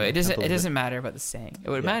 Yeah, anyway, it doesn't matter about the saying.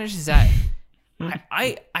 What matters is that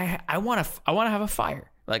I want to have a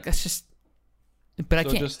fire. Like that's just. But I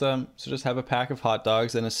can't. Just have a pack of hot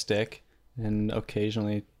dogs and a stick, and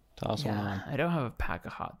occasionally toss one on. I don't have a pack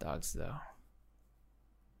of hot dogs though.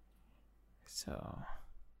 So.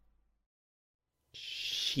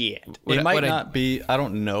 Shit. It might not be. I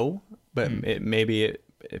don't know, but it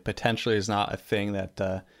potentially is not a thing that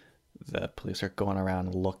the police are going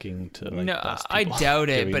around looking to. Like, no, I doubt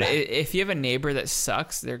it. But if you have a neighbor that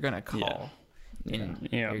sucks, they're gonna call. Yeah.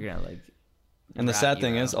 You're gonna like. And the sad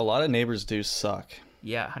thing is, a lot of neighbors do suck.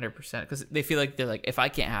 Yeah, 100%. Because they feel like they're like, if I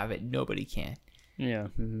can't have it, nobody can. Yeah.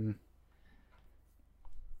 Mm-hmm.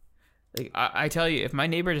 Like I tell you, if my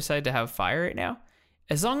neighbor decided to have fire right now,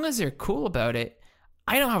 as long as they're cool about it,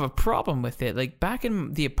 I don't have a problem with it. Like back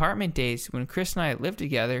in the apartment days when Chris and I lived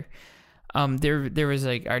together, there was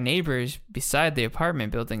like our neighbors beside the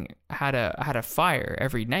apartment building had a fire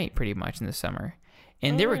every night pretty much in the summer,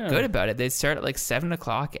 and they were good about it. They'd start at like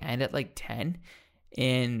 7:00 and at like 10,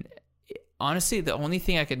 and honestly, the only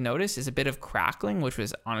thing I could notice is a bit of crackling, which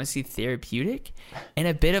was honestly therapeutic, and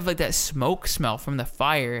a bit of like that smoke smell from the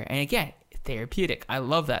fire. And again, therapeutic. I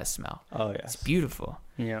love that smell. Oh, yes. It's beautiful.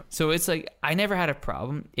 Yeah. So it's like, I never had a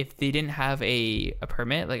problem. If they didn't have a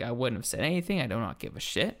permit, like I wouldn't have said anything. I do not give a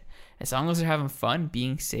shit. As long as they're having fun,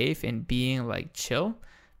 being safe, and being like chill,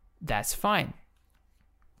 that's fine.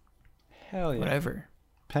 Hell yeah. Whatever.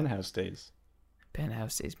 Penthouse days.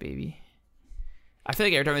 Penthouse days, baby. I feel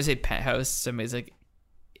like every time I say penthouse, somebody's like,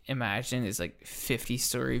 imagine it's like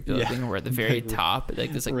 50-story building where at the very top,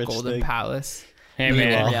 like this like golden palace. Hey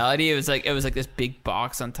man, in reality, it was like this big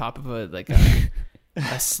box on top of a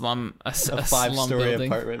slum, a 5-story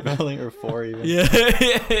building. apartment building, or 4 even. Yeah,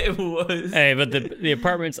 it was. Hey, but the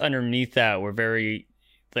apartments underneath that were very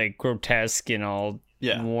like grotesque and all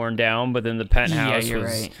worn down. But then the penthouse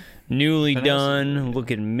was newly done,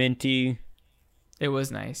 looking minty. It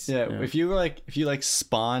was nice. Yeah, if you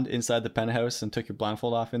spawned inside the penthouse and took your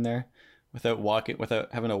blindfold off in there without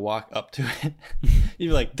having to walk up to it, you'd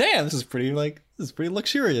be like, "Damn, this is pretty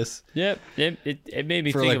luxurious." Yep, it made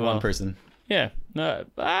me for think like about one person. Yeah, I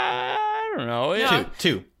don't know. No,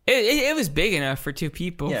 Two. It was big enough for 2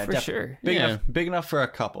 people, for sure. Big enough for a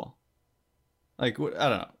couple. Like I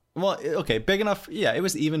don't know. Well, okay, big enough. Yeah, it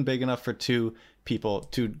was even big enough for two people,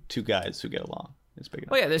 two guys who get along. It's big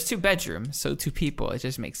enough. Well, yeah, there's 2 bedrooms, so 2 people. It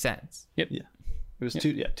just makes sense. Yep. Yeah. It was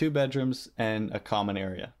 2 bedrooms and a common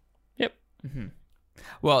area. Yep. Mm-hmm.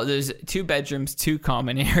 Well, there's 2 bedrooms, 2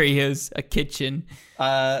 common areas, a kitchen.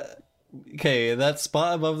 Okay, that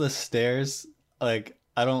spot above the stairs, like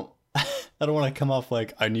I don't want to come off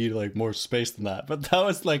like I need like more space than that, but that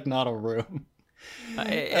was like not a room.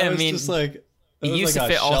 I mean, just like it used to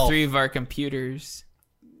fit all 3 of our computers.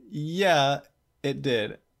 Yeah, it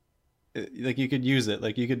did. Like you could use it.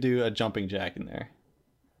 Like you could do a jumping jack in there.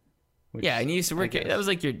 Yeah, and you used to work. That was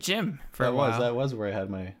like your gym for a while. That was where I had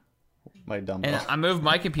my dumbbell. And I moved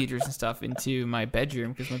my computers and stuff into my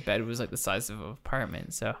bedroom because my bed was like the size of an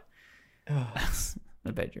apartment. So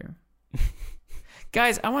my bedroom.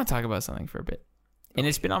 Guys, I want to talk about something for a bit, and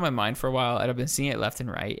it's been on my mind for a while, and I've been seeing it left and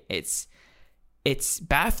right. It's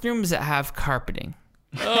bathrooms that have carpeting.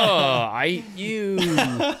 Ew,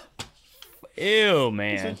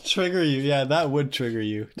 man. This would trigger you. Yeah, that would trigger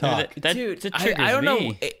you. Talk. Dude, I don't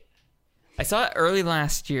know. I saw it early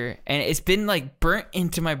last year, and it's been like burnt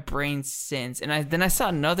into my brain since. And then I saw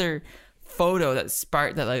another photo that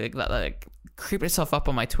sparked that like creeped itself up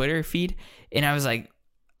on my Twitter feed, and I was like,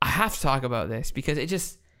 I have to talk about this because it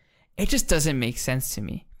just doesn't make sense to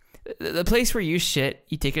me. The place where you shit,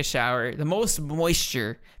 you take a shower, the most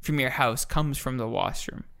moisture from your house comes from the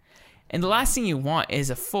washroom, and the last thing you want is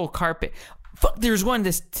a full carpet. There's one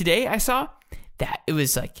today I saw that it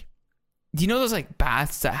was like, do you know those like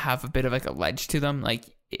baths that have a bit of like a ledge to them? Like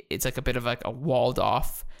it's like a bit of like a walled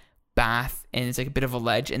off bath, and it's like a bit of a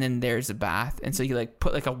ledge, and then there's a bath, and so you like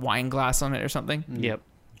put like a wine glass on it or something. Yep.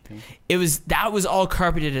 Okay. That was all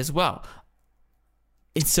carpeted as well,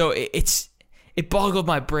 and so it boggled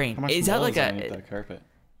my brain. How much is that like that carpet?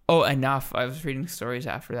 Oh, enough. I was reading stories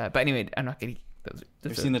after that, but anyway, I'm not getting.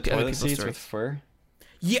 You've seen the toilet seats with fur?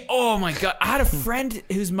 Yeah. Oh my god, I had a friend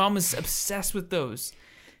whose mom was obsessed with those.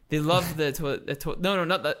 They love the toilet. No,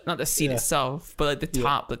 not the seat itself, but like the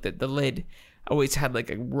top, like the lid, always had like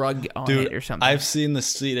a rug on it or something. I've seen the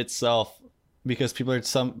seat itself because people are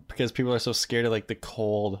so scared of like the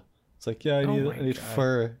cold. It's like, yeah, I need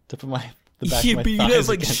fur to put the back of my thighs. But you have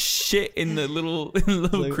like shit in the little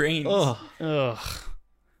like, grains. Ugh.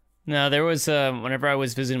 No, there was whenever I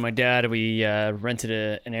was visiting my dad, we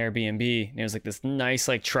rented an Airbnb, and it was like this nice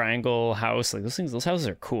like triangle house. Like those houses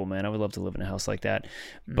are cool, man. I would love to live in a house like that.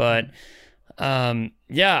 Mm-hmm. But I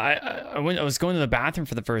was going to the bathroom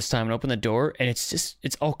for the first time and opened the door, and it's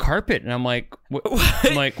all carpet, and I'm like,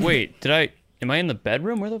 I'm like, wait, am I in the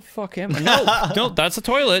bedroom? Where the fuck am I? No, that's a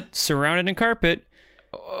toilet surrounded in carpet.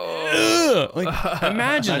 Like,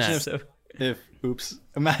 imagine that.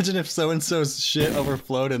 Imagine if so-and-so's shit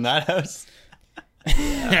overflowed in that house.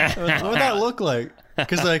 What would that look like?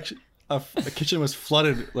 Because like a kitchen was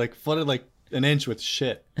flooded like an inch with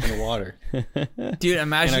shit in the water. Dude,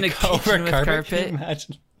 imagine a kitchen with carpet.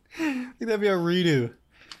 Imagine. I think that'd be a redo.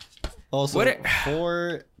 Also,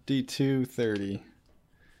 4230.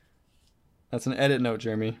 That's an edit note,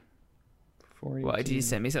 Jeremy. Why did you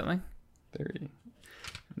send me something? 30.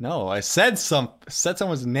 No, I said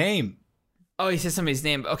someone's name. Oh, he said somebody's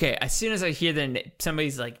name. Okay, as soon as I hear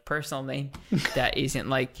somebody's like personal name that isn't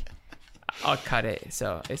like, I'll cut it.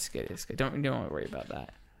 So it's good. Don't worry about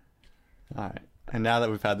that. All right. And now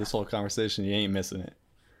that we've had this whole conversation, you ain't missing it.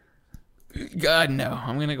 God no,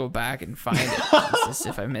 I'm gonna go back and find it just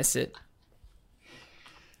if I miss it.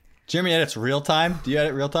 Jeremy edits real time. Do you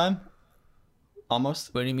edit real time?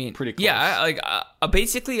 Almost. What do you mean? Pretty close. Yeah,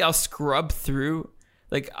 basically I'll scrub through.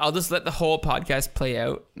 Like, I'll just let the whole podcast play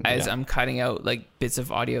out as I'm cutting out, like, bits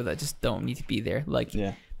of audio that just don't need to be there. Like,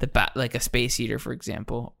 like a space heater, for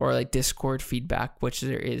example. Or, like, Discord feedback, which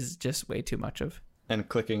there is just way too much of. And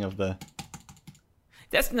clicking of the...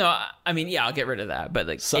 I'll get rid of that. But,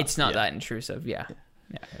 like, it's not that intrusive. Yeah.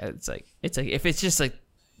 It's like, if it's just, like,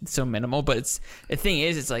 so minimal. But the thing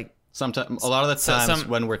is, it's like... Sometimes, a lot of the times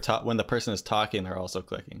when the person is talking, they're also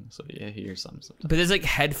clicking, so you hear some. Sometimes. But there's like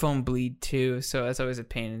headphone bleed too, so that's always a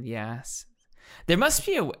pain in the ass. There must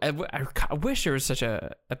be I wish there was such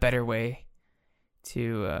a better way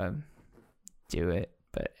to do it,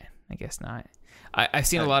 but I guess not. I've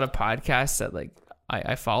seen a lot of podcasts that like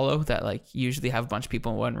I follow that like usually have a bunch of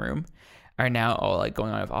people in one room are now all like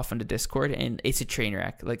going off onto Discord, and it's a train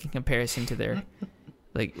wreck like in comparison to their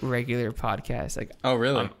like regular podcast. Like, oh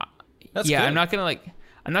really? That's good. I'm not gonna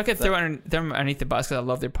throw them underneath the bus because I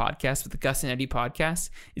love their podcast. But the Gus and Eddie podcast,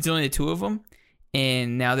 it's only the two of them,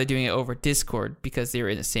 and now they're doing it over Discord because they were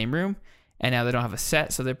in the same room, and now they don't have a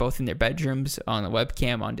set, so they're both in their bedrooms on the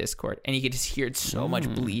webcam on Discord, and you can just hear it so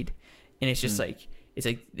much bleed, and it's just like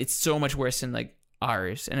it's so much worse than like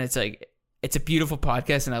ours, and it's like it's a beautiful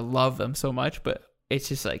podcast and I love them so much, but it's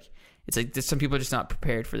just like some people are just not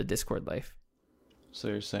prepared for the Discord life. So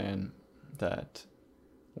you're saying that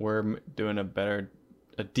we're doing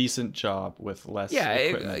a decent job with less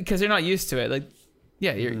equipment. Because they're not used to it. Like,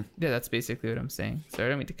 yeah, that's basically what I'm saying. Sorry, I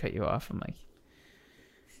don't mean to cut you off. I'm like,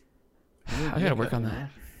 I gotta work on that.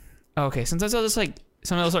 Oh, okay, sometimes I'll just sometimes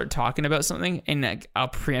I'll start talking about something and like I'll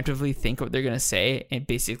preemptively think what they're gonna say and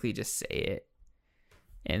basically just say it,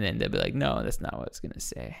 and then they'll be like, no, that's not what it's gonna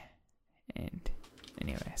say. And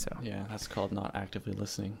anyway, so yeah, that's called not actively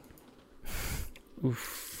listening.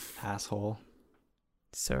 Oof, asshole.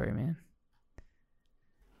 Sorry, man.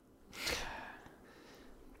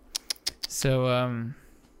 So,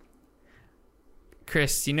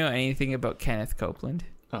 Chris, do you know anything about Kenneth Copeland?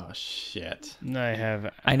 Oh shit! I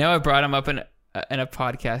have. I know I brought him up in a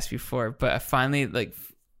podcast before, but I finally we're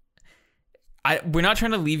not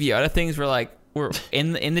trying to leave you out of things. We're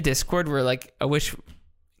in the Discord. We're like, I wish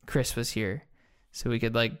Chris was here so we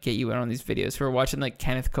could like get you in on these videos. We're watching like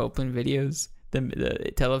Kenneth Copeland videos, the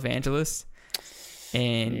televangelist,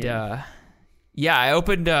 and I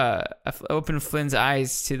opened Flynn's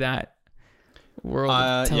eyes to that world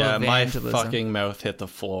of televangeliism. Yeah, my fucking mouth hit the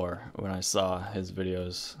floor when I saw his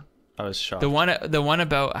videos. I was shocked. The one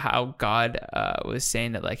about how God was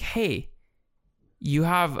saying that, like, hey, you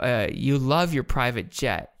love your private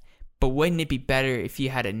jet, but wouldn't it be better if you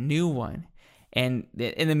had a new one? And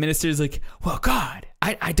the minister's like, well, God,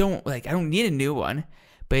 I don't need a new one.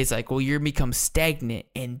 But it's like, well, you're become stagnant,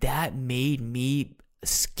 and that made me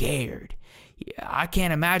scared. I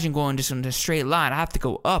can't imagine going just in a straight line. I have to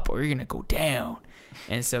go up, or you're gonna go down.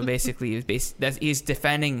 And so basically, he's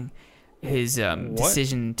defending his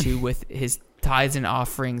decision to, with his tithes and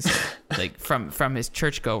offerings, like from his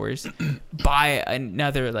churchgoers, buy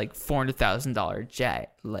another like $400,000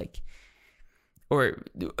 jet, like, or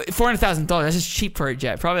 $400,000. That's just cheap for a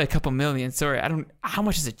jet. Probably a couple million. Sorry, how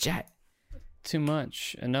much is a jet? Too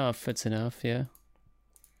much. Enough. It's enough. Yeah.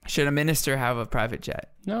 Should a minister have a private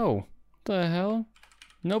jet? No. The hell?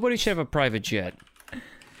 Nobody should have a private jet.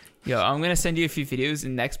 Yo, I'm gonna send you a few videos.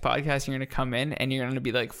 In the next podcast, you're gonna come in and you're gonna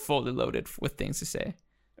be like fully loaded with things to say.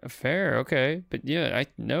 Fair, okay, but yeah,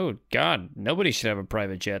 God, nobody should have a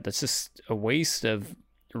private jet. That's just a waste of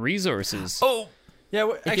resources. Oh, yeah.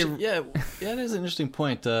 Well, actually, that is an interesting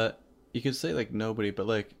point. You could say like nobody, but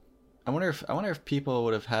like, I wonder if people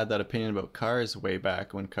would have had that opinion about cars way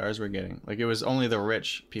back when cars were getting, like, it was only the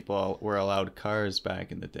rich people were allowed cars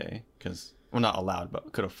back in the day, because, well, not allowed,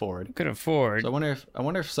 but could afford. So I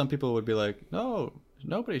wonder if some people would be like, no,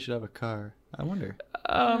 nobody should have a car. I wonder.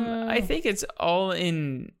 I think it's all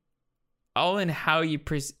in how you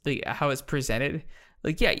how it's presented.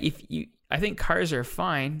 Like, yeah, I think cars are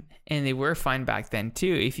fine, and they were fine back then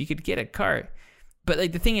too. If you could get a car. But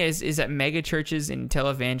like the thing is that mega churches and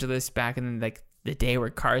televangelists back in like the day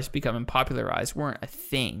where cars becoming popularized weren't a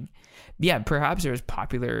thing. Yeah, perhaps there was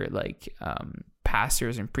popular like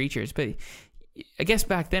pastors and preachers, but I guess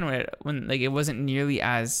back then when like it wasn't nearly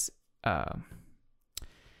as what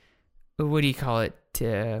do you call it?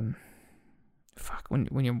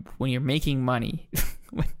 When you're making money,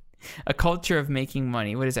 a culture of making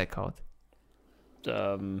money. What is that called?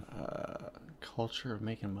 Culture of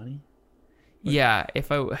making money. Yeah,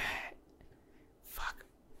 if I forgot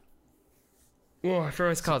what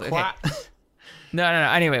it's called. Okay. No.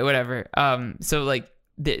 Anyway, whatever. So like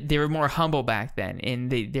they were more humble back then,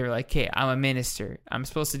 and they were like, "Hey, I'm a minister. I'm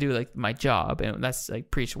supposed to do like my job, and that's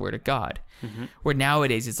like preach the word of God." Mm-hmm. Where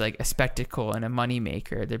nowadays it's like a spectacle and a money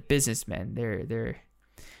maker. They're businessmen. They're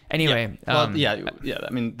anyway. Yeah.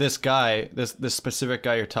 I mean, this guy, this specific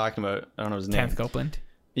guy you're talking about, I don't know his name. Kenneth Copeland.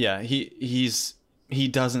 Yeah, he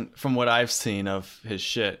doesn't, from what I've seen of his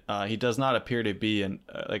shit, he does not appear to be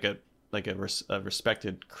a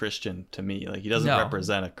respected Christian to me. Like, he doesn't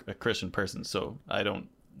represent a Christian person. So I don't,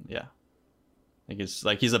 yeah. Like, it's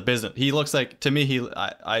like he's a business. He looks like, to me,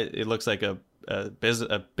 it looks like a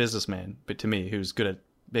businessman, but to me, who's good at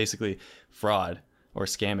basically fraud or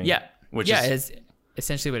scamming. Yeah, is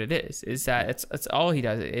essentially what it is. Is that it's all he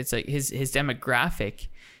does. It's like his demographic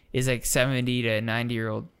is like 70 to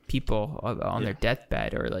 90-year-old people on their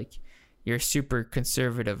deathbed, or like your super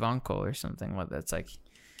conservative uncle or something. Well, that's like,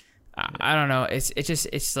 I don't know.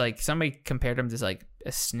 It's like somebody compared him to like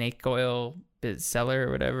a snake oil seller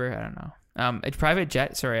or whatever. I don't know. A private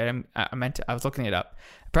jet. Sorry, I was looking it up.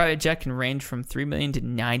 A private jet can range from $3 million to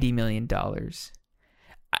 $90 million.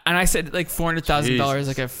 And I said like $400,000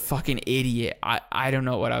 like a fucking idiot. I don't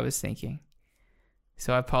know what I was thinking.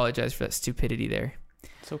 So I apologize for that stupidity there.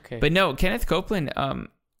 It's okay. But no, Kenneth Copeland.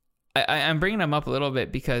 I'm bringing him up a little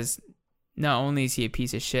bit because not only is he a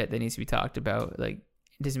piece of shit that needs to be talked about, like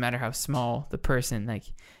it doesn't matter how small the person, like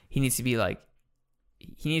he needs to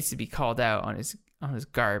be called out on his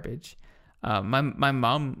garbage. My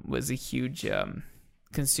mom was a huge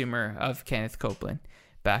consumer of Kenneth Copeland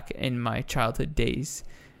back in my childhood days.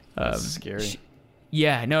 That's scary.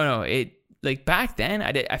 No, it like back then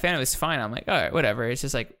I found it was fine. I'm like, all right, whatever. It's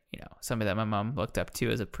just like, somebody that my mom looked up to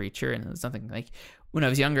as a preacher, and there's nothing like when I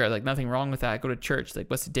was younger, like nothing wrong with that. I go to church. Like,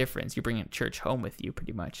 what's the difference? You're bringing church home with you,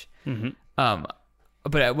 pretty much. Mm-hmm.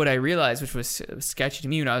 But what I realized, which was sketchy to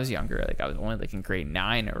me when I was younger, like I was only like in grade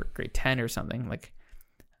 9 or grade 10 or something. Like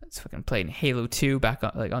I was fucking playing Halo 2 back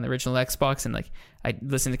on, like on the original Xbox, and like I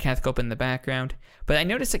listened to Kenneth Copeland in the background. But I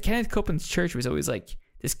noticed that Kenneth Copeland's church was always like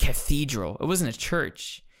this cathedral. It wasn't a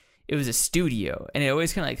church. It was a studio, and it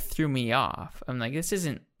always kind of like threw me off. I'm like, this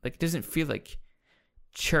isn't like, it doesn't feel like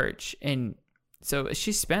church. And so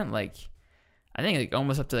she spent like, I think like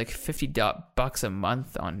almost up to like $50 a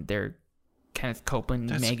month on their Kenneth Copeland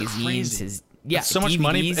magazines. Crazy. That's so much DVDs,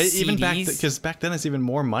 money, even CDs. because back then it's even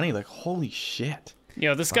more money. Like, holy shit.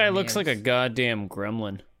 This guy looks like a goddamn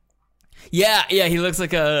gremlin. Yeah, he looks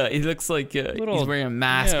like he's wearing a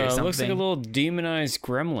mask or something. Looks like a little demonized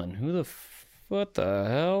gremlin. What the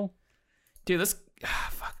hell? Dude,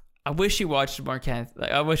 fuck. I wish you watched more Kenneth.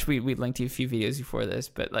 Like, I wish we linked you a few videos before this,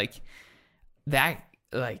 but like that,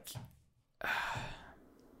 like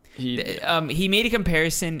he made a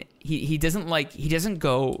comparison. He doesn't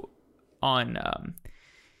go on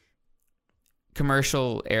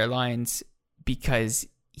commercial airlines because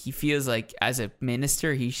he feels like as a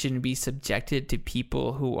minister he shouldn't be subjected to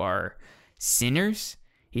people who are sinners.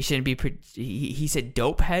 He shouldn't be. He said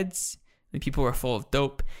dope heads. The people were full of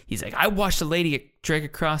dope. He's like, I watched a lady get dragged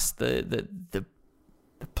across the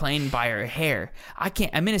plane by her hair.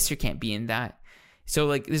 A minister can't be in that. So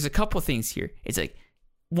like, there's a couple things here. It's like,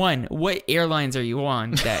 one, what airlines are you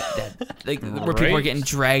on that like where people are getting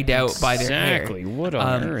dragged out by their hair? Exactly. What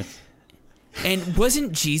on earth? And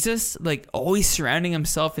wasn't Jesus like always surrounding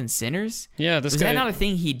himself in sinners? Yeah, was that not a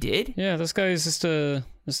thing he did? Yeah, this guy's just a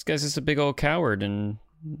big old coward and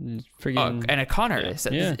freaking and a con artist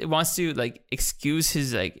that it wants to like excuse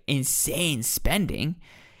his like insane spending.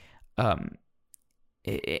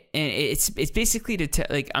 It's basically to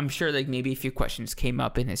like, I'm sure like maybe a few questions came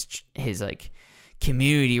up in his like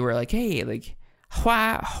community where like, hey, like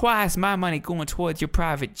why is my money going towards your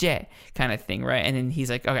private jet kind of thing, right? And then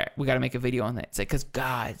he's like, okay, we got to make a video on that. It's like, because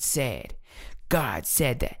God said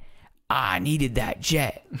that I needed that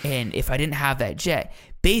jet, and if I didn't have that jet,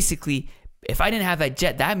 basically, if I didn't have that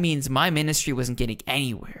jet, that means my ministry wasn't getting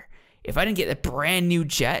anywhere. If I didn't get a brand new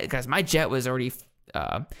jet, because my jet was already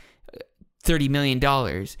 $30 million,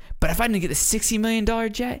 but if I didn't get the $60 million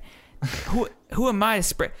jet, who am I to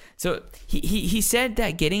spread? So he said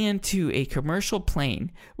that getting into a commercial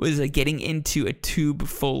plane was like getting into a tube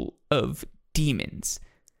full of demons.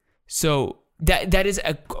 So that is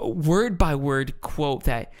a word by word quote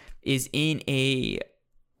that is in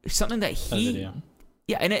something that he.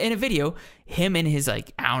 Yeah, in a video, him and his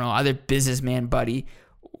like, I don't know, other businessman buddy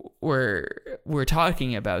were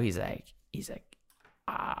talking about. He's like,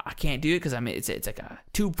 I can't do it because it's like a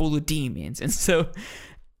tube full of demons, and so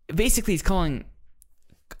basically he's calling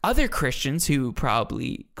other Christians who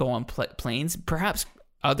probably go on planes, perhaps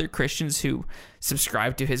other Christians who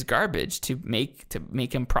subscribe to his garbage to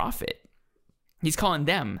make him profit. He's calling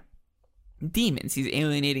them demons. He's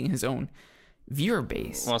alienating his own viewer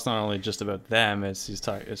base. Well, it's not only just about them. It's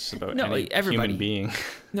about any everybody. human being.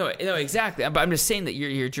 No, exactly. But I'm just saying that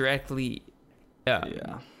you're directly,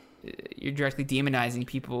 you're directly demonizing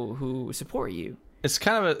people who support you. It's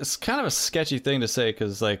kind of a sketchy thing to say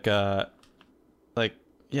because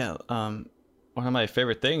one of my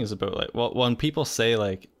favorite things about like, well, when people say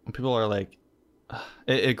like, when people are like,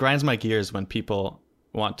 it grinds my gears when people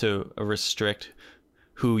want to restrict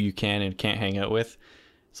who you can and can't hang out with.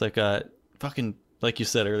 It's like fucking, like you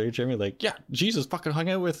said earlier, Jeremy, like, yeah, Jesus fucking hung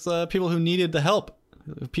out with people who needed the help.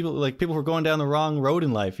 People who were going down the wrong road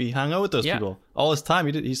in life. He hung out with those people all his time.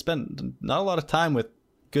 He spent not a lot of time with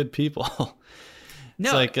good people.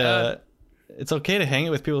 No, it's like it's okay to hang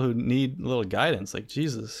out with people who need a little guidance. Like,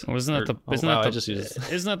 Jesus. Well, isn't that the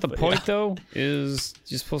point though? Is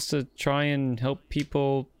you're supposed to try and help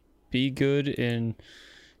people be good and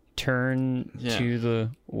turn to the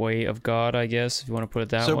way of God, I guess, if you want to put it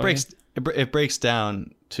that way. So it breaks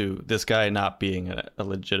down to this guy not being a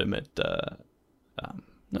legitimate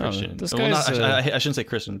Christian. This guy's I shouldn't say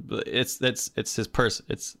Christian, but it's his person.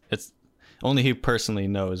 It's only he personally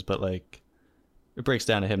knows, but like it breaks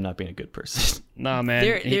down to him not being a good person. Nah, man.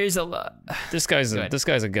 There's a lot. This guy's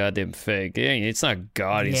a goddamn fake. It's not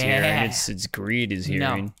God he's hearing. It's greed he's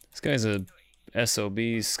hearing. No. This guy's a SOB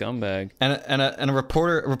scumbag. And a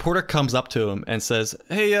reporter comes up to him and says,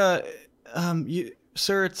 "Hey,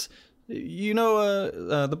 sir, it's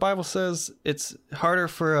the Bible says it's harder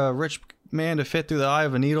for a rich man to fit through the eye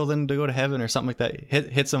of a needle than to go to heaven," or something like that. He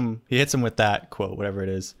hits him with that quote, whatever it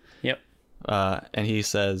is. Yep. And he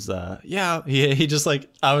says, "Yeah." He just like,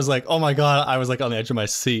 I was like, oh my god, I was like on the edge of my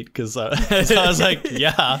seat because I was like,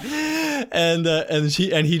 yeah. And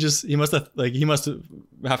he must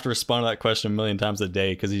have to respond to that question a million times a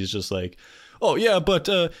day because he's just like, "Oh yeah, but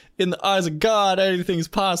in the eyes of God, anything's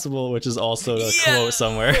possible," which is also a quote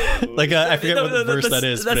somewhere. Like I forget what verse that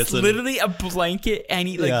is, but it's literally a blanket, and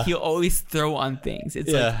he'll always throw on things.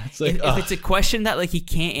 It's like if it's a question that like he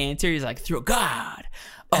can't answer, he's like, "Through God,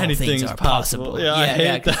 all anything's things are possible." Yeah, I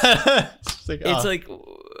hate that. It's like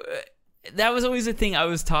that was always the thing I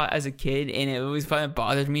was taught as a kid, and it always kind of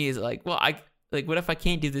bothered me. Is like, well, what if I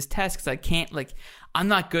can't do this test because I can't I'm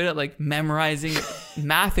not good at like memorizing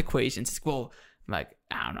math equations. It's like, well, I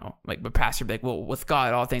don't know. Like, my pastor would be like, well, with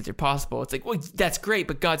God, all things are possible. It's like, well, that's great,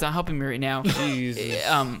 but God's not helping me right now.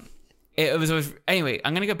 It was anyway.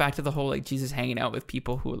 I'm gonna go back to the whole like Jesus hanging out with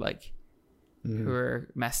people who who are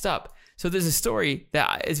messed up. So there's a story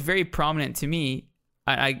that is very prominent to me.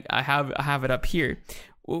 I have it up here,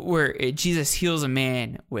 where Jesus heals a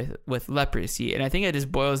man with leprosy, and I think it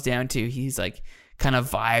just boils down to he's like kind of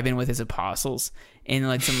vibing with his apostles, and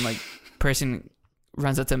like some like person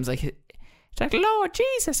runs up to him, it's like, "Lord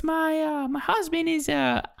Jesus, my husband is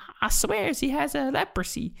I swears he has a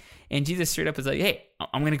leprosy," and Jesus straight up is like, "Hey,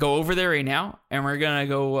 I'm gonna go over there right now, and we're gonna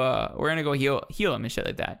go heal him and shit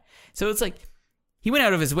like that." So it's like he went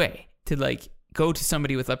out of his way to like go to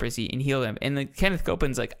somebody with leprosy and heal them, and like Kenneth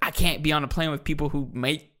Copeland's like, "I can't be on a plane with people who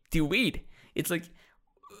might do weed." It's like,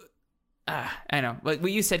 I know. Like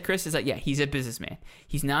what you said, Chris, is like, yeah, he's a businessman.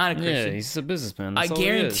 He's not a Christian. Yeah, he's a businessman. I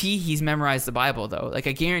guarantee he's memorized the Bible, though. Like,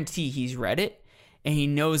 I guarantee he's read it and he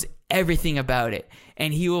knows everything about it.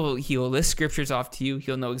 And he will list scriptures off to you.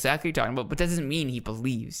 He'll know exactly what you're talking about, but that doesn't mean he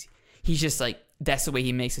believes. He's just like, that's the way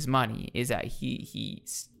he makes his money, is that he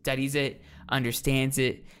studies it, understands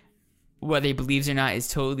it. Whether he believes or not is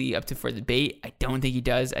totally up for debate. I don't think he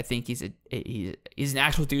does. I think he's an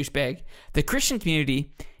actual douchebag. The Christian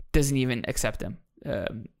community doesn't even accept him.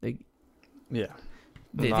 They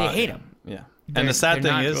hate him. Yeah, and the sad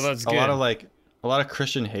thing is, a lot of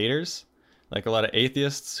Christian haters, like a lot of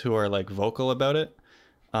atheists who are like vocal about it,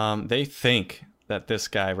 they think that this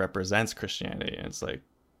guy represents Christianity, and it's like,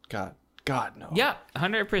 God no. Yeah,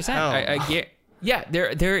 100%. I get. Yeah,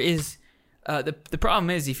 there is. The problem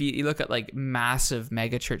is, if you look at like massive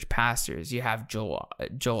megachurch pastors, you have Joel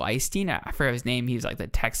Osteen. I forget his name. He's like the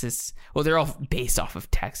Texas. Well, they're all based off of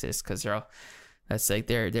Texas because that's like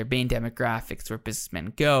their main demographics where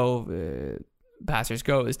businessmen go, pastors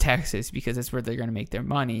go is Texas because that's where they're going to make their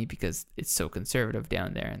money because it's so conservative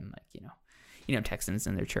down there, and like you know Texans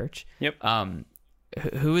in their church. Yep.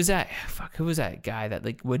 Who was that? Who was that guy that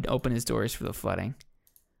like would open his doors for the flooding?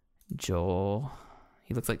 Joel.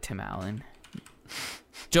 He looks like Tim Allen.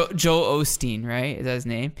 Joel Osteen, right? Is that his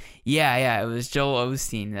name? Yeah, it was Joel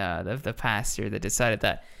Osteen, the pastor that decided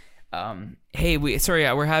that, hey,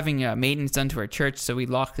 we're having maintenance done to our church, so we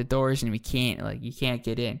lock the doors and you can't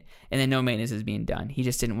get in. And then no maintenance is being done. He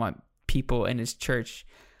just didn't want people in his church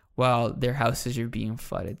while their houses are being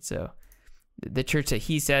flooded. So the church that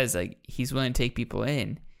he says like he's willing to take people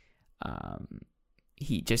in,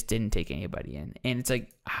 he just didn't take anybody in. And it's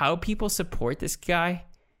like how people support this guy.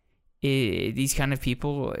 These kind of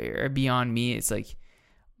people are beyond me. It's like,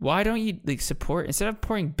 why don't you like support, instead of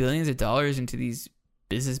pouring billions of dollars into these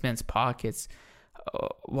businessmen's pockets,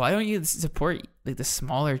 why don't you support like the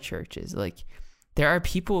smaller churches? Like there are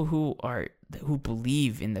people who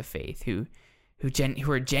believe in the faith, who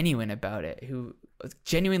are genuine about it, who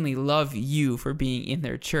genuinely love you for being in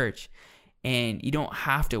their church, and you don't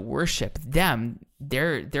have to worship them.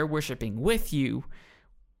 They're worshiping with you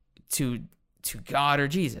to God or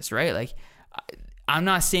Jesus, right? Like, I'm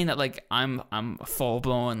not saying that like I'm a full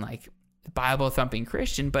blown like Bible thumping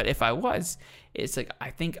Christian, but if I was, it's like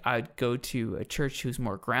I think I'd go to a church who's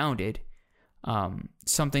more grounded,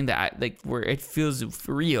 something that where it feels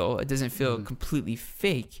real. It doesn't feel completely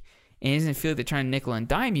fake, and it doesn't feel like they're trying to nickel and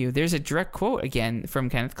dime you. There's a direct quote again from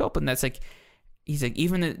Kenneth Copeland that's like, he's like,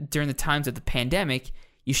 even during the times of the pandemic,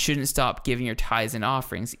 you shouldn't stop giving your tithes and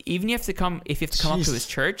offerings. Even if you have to come up to his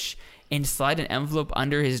church and slide an envelope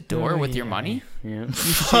under his door with your money, you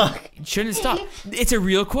shouldn't stop. It's a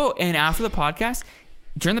real quote. And after the podcast,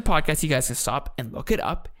 during the podcast, you guys can stop and look it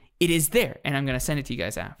up. It is there, and I'm gonna send it to you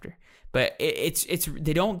guys after. But it's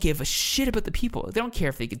they don't give a shit about the people. They don't care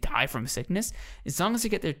if they could die from sickness, as long as they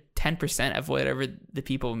get their 10% of whatever the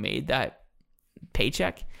people made that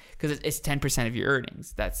paycheck, because it's 10% of your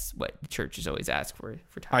earnings. That's what the churches always ask for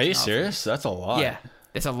tithes. Are you serious? That's a lot. Yeah,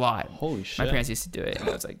 it's a lot. Holy shit! My parents used to do it, and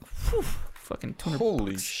I was like, whew, fucking $200.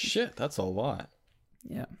 Holy shit, that's a lot.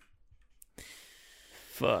 Yeah.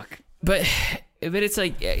 Fuck. But it's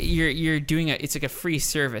like you're doing it's like a free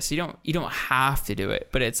service. You don't have to do it,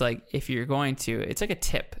 but it's like if you're going to, it's like a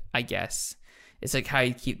tip, I guess. It's like how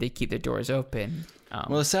they keep their doors open.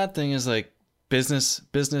 Well, the sad thing is like business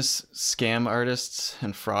scam artists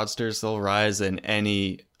and fraudsters, they'll rise in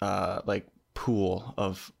any like pool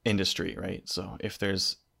of industry, right? So if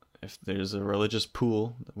there's a religious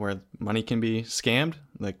pool where money can be scammed,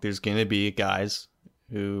 like there's gonna be guys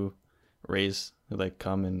who like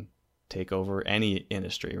come and take over any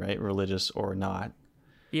industry, right? Religious or not.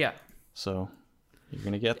 Yeah. So you're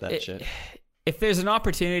gonna get that shit. If there's an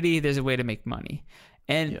opportunity, there's a way to make money.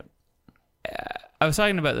 And I was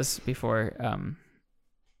talking about this before.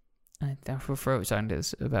 I forgot what I was talking to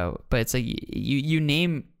this about, but it's like you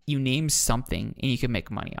name something and you can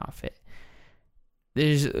make money off it.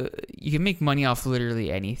 You can make money off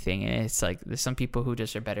literally anything, and it's like there's some people who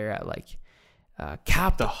just are better at like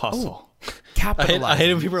the hustle. Capitalizing. I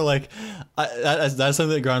hate when people are like, that's something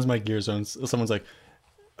that grinds my gears when someone's like,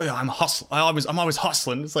 yeah, I'm always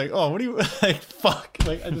hustling. It's like, oh, what do you like? Fuck.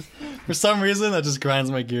 Like, for some reason that just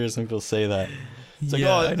grinds my gears when people say that. It's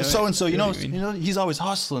like, so and so, you know, he's always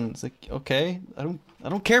hustling. It's like, okay, I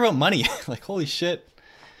don't care about money. Like, holy shit.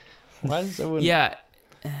 Why does everyone? Yeah.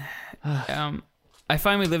 I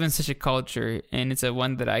find we live in such a culture, and it's a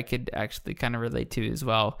one that I could actually kind of relate to as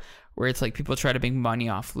well, where it's like people try to make money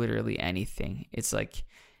off literally anything. It's like,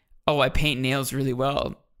 oh, I paint nails really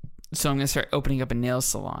well, so I'm gonna start opening up a nail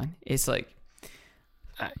salon. It's like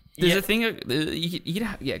there's a thing.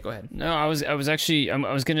 Yeah, go ahead. No, I was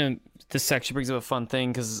gonna. This section brings up a fun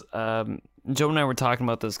thing because Joe and I were talking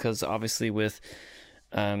about this because obviously with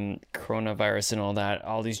coronavirus and all that,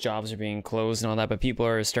 all these jobs are being closed and all that, but people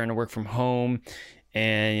are starting to work from home,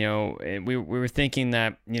 and we were thinking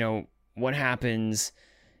that what happens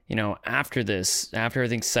after this, after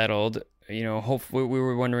everything's settled. Hopefully we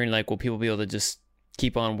were wondering like, will people be able to just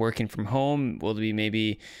keep on working from home? Will there be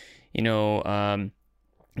maybe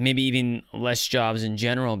even less jobs in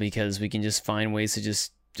general because we can just find ways to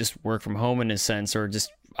just work from home in a sense, or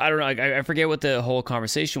just, I don't know. I forget what the whole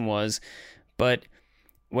conversation was, but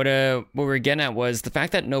what we were getting at was the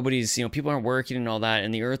fact that nobody's, people aren't working and all that,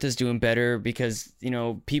 and the earth is doing better because,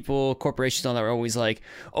 people, corporations, all that are always like,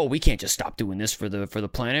 oh, we can't just stop doing this for the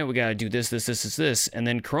planet. We got to do this. And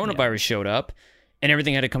then coronavirus showed up and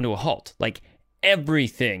everything had to come to a halt, like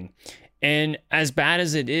everything. And as bad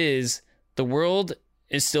as it is, the world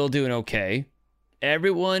is still doing okay.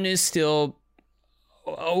 Everyone is still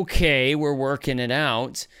okay. We're working it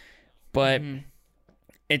out, but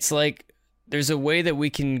it's like, there's a way that we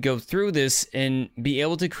can go through this and be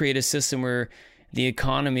able to create a system where the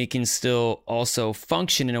economy can still also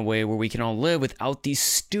function in a way where we can all live without these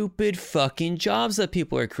stupid fucking jobs that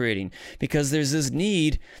people are creating. Because there's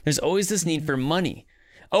always this need for money.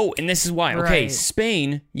 Oh, and this is why. Okay, right.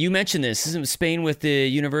 Spain, you mentioned this. Isn't Spain with the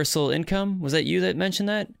universal income? Was that you that mentioned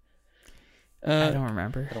that? I don't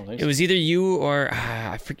remember. It was either you or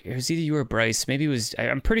it was either you or Bryce. Maybe it was.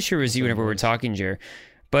 I'm pretty sure it was you whenever we were talking, Jer.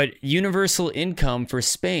 But universal income for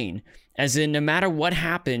Spain, as in no matter what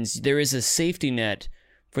happens, there is a safety net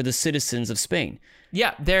for the citizens of Spain.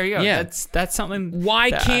 Yeah, there you go. Yeah. That's something.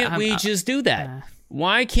 Why can't we just do that?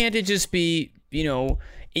 Why can't it just be,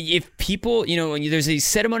 if people, there's a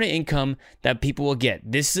set amount of income that people will get.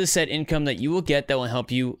 This is a set income that you will get that will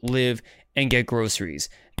help you live and get groceries.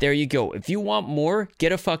 There you go. If you want more,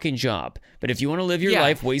 get a fucking job. But if you want to live your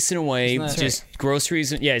life wasting away, just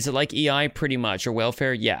groceries, is it like EI pretty much, or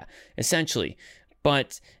welfare? Yeah, essentially.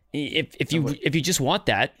 But if you just want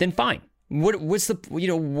that, then fine. What's the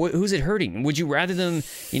who's it hurting? Would you rather them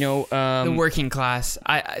the working class?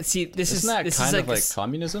 I see. This Isn't is kind of like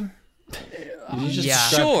communism.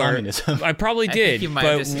 Sure. Communism. I probably did,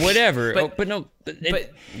 but whatever.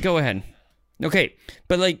 But go ahead. Okay,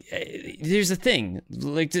 but like, there's the thing,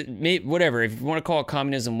 like, whatever, if you want to call it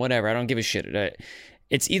communism, whatever, I don't give a shit.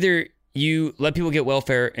 It's either you let people get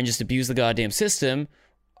welfare and just abuse the goddamn system,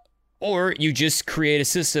 or you just create a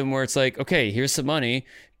system where it's like, okay, here's some money,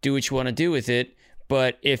 do what you want to do with it,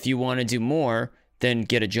 but if you want to do more, then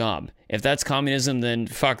get a job. If that's communism, then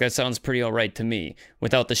fuck, that sounds pretty all right to me,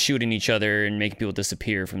 without the shooting each other and making people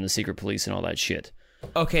disappear from the secret police and all that shit.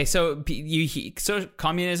 Okay, so so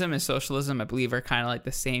communism and socialism, I believe, are kind of like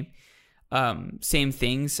the same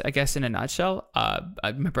things, I guess, in a nutshell.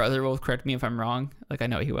 My brother will correct me if I'm wrong. Like, I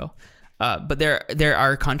know he will. But there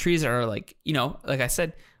are countries that are like, like I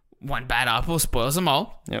said, one bad apple spoils them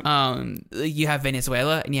all. Yep. You have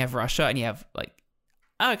Venezuela and you have Russia and you have like,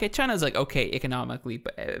 okay, China's like okay economically,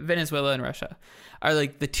 but Venezuela and Russia are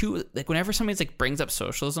like the two. Like whenever somebody like brings up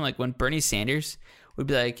socialism, like when Bernie Sanders would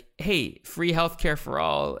be like, "Hey, free healthcare for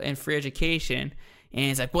all and free education," and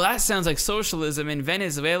he's like, "Well, that sounds like socialism." And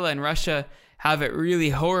Venezuela and Russia have it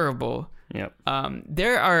really horrible. Yep.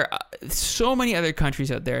 There are so many other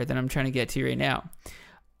countries out there that I'm trying to get to right now.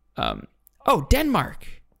 Denmark.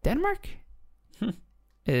 Denmark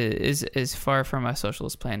is far from a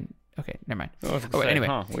socialist plan. Okay, never mind. Anyway,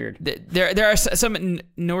 weird. There are some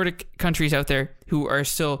Nordic countries out there who are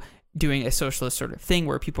still doing a socialist sort of thing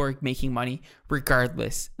where people are making money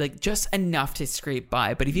regardless, like just enough to scrape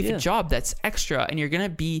by. But if you have a job that's extra and you're gonna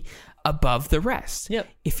be above the rest,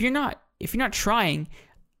 if you're not trying,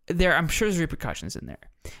 I'm sure there's repercussions in there.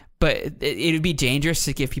 But it would be dangerous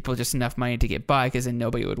to give people just enough money to get by, because then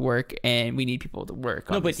nobody would work, and we need people to work.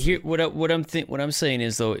 No, obviously. but here, what I'm saying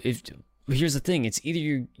is though, here's the thing: it's either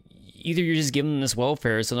you're just giving them this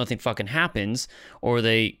welfare so nothing fucking happens, or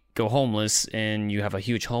they go homeless and you have a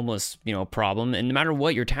huge homeless problem, and no matter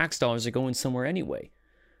what, your tax dollars are going somewhere anyway.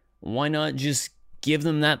 Why not just give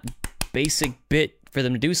them that basic bit for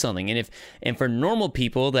them to do something? And for normal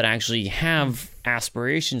people that actually have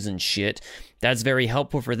aspirations and shit, that's very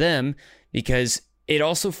helpful for them, because it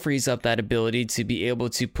also frees up that ability to be able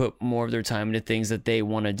to put more of their time into things that they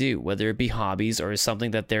want to do, whether it be hobbies or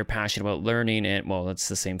something that they're passionate about learning, and well, that's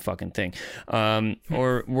the same fucking thing,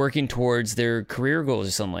 or working towards their career goals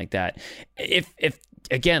or something like that. If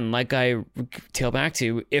again, like I tail back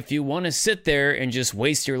to, if you want to sit there and just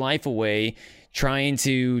waste your life away trying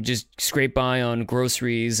to just scrape by on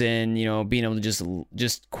groceries and being able to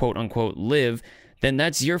just quote unquote live, then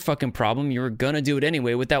that's your fucking problem. You're gonna do it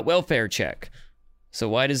anyway with that welfare check. So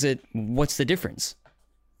what's the difference?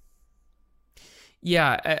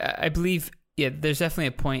 Yeah, I believe, there's definitely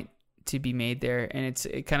a point to be made there. And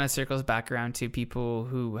it kind of circles back around to people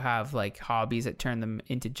who have like hobbies that turn them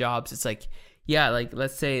into jobs. It's like, like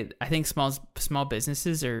let's say, I think small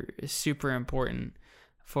businesses are super important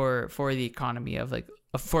for the economy of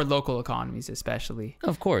for local economies, especially.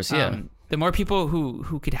 Of course, yeah. The more people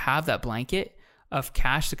who could have that blanket of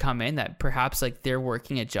cash to come in, that perhaps like they're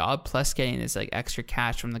working a job plus getting this like extra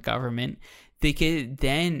cash from the government, they could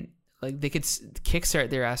then they could kickstart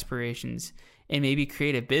their aspirations and maybe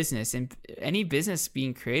create a business. And any business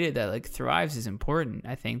being created that like thrives is important.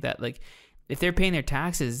 I think that like if they're paying their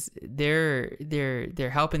taxes, they're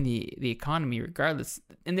helping the economy regardless.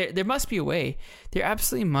 And there must be a way. There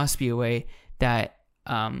absolutely must be a way that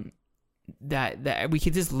that we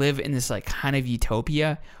could just live in this like kind of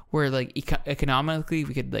utopia where like economically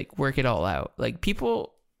we could like work it all out. Like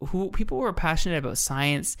people who are passionate about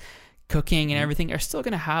science, cooking, and everything are still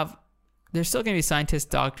gonna there's still gonna be scientists,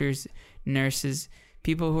 doctors, nurses,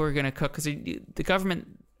 people who are gonna cook, because the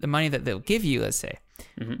government, the money that they'll give you, let's say,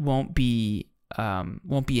 won't be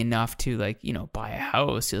enough to like buy a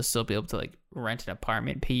house. You'll still be able to like rent an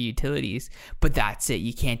apartment, pay utilities, but that's it.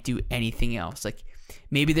 You can't do anything else. Like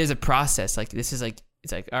maybe there's a process. Like this is like,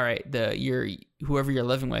 it's like, all right, whoever you're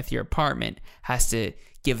living with, your apartment has to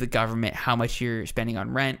give the government how much you're spending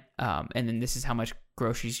on rent, and then this is how much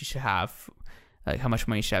groceries you should have, like how much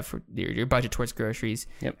money you should have for your budget towards groceries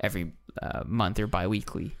every month or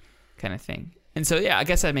bi-weekly kind of thing. And so, I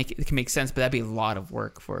guess it can make sense, but that'd be a lot of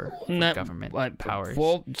work for government powers.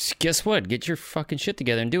 Well, guess what? Get your fucking shit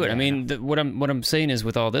together and do it. Yeah, I mean, what I'm saying is,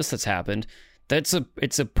 with all this that's happened, it's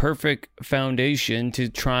a perfect foundation to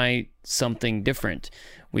try something different.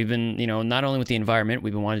 We've been, not only with the environment,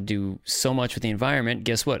 we've been wanting to do so much with the environment.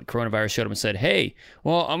 Guess what? Coronavirus showed up and said, hey,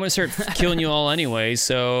 well, I'm going to start killing you all anyway.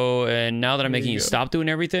 So, and now that I'm making you stop doing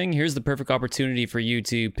everything, here's the perfect opportunity for you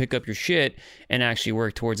to pick up your shit and actually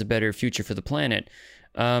work towards a better future for the planet.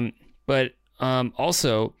 But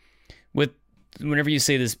also, whenever you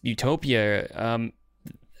say this utopia,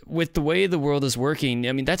 with the way the world is working,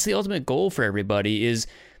 I mean, that's the ultimate goal for everybody, is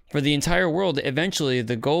for the entire world. Eventually,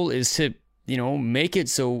 the goal is to make it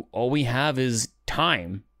so all we have is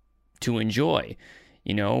time to enjoy,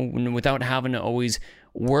 without having to always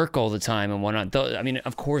work all the time and whatnot. I mean,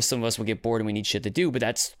 of course, some of us will get bored and we need shit to do, but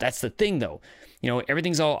that's the thing, though.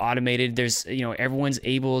 Everything's all automated. There's, everyone's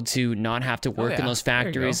able to not have to work in those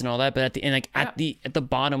factories and all that. But at the end, at the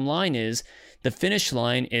bottom line is, the finish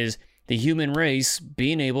line is the human race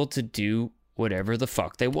being able to do whatever the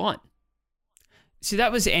fuck they want. See,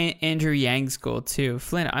 that was Andrew Yang's goal too.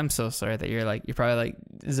 Flynn, I'm so sorry that you're probably like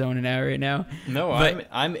zoning out right now. No, but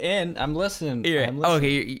I'm in. I'm listening.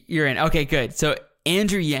 Okay, you're in. Okay, good. So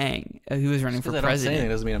Andrew Yang, who was running for president. Saying it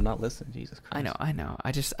doesn't mean I'm not listening. Jesus Christ. I know.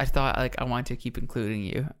 I thought I wanted to keep including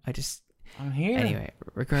you. I'm here. Anyway,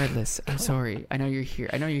 regardless, I'm sorry. I know you're here.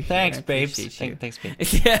 Thanks, babes. Thanks,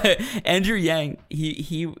 babes. Yeah, Andrew Yang.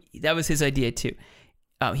 He that was his idea too.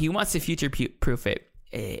 He wants to future-proof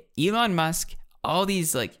it. Elon Musk. All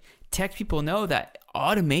these like tech people know that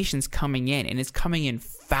automation's coming in, and it's coming in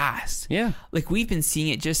fast. Yeah. Like we've been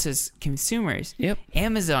seeing it just as consumers. Yep.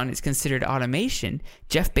 Amazon is considered automation.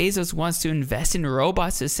 Jeff Bezos wants to invest in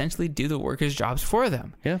robots to essentially do the workers' jobs for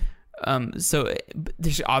them. Yeah. So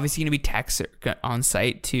there's obviously going to be techs on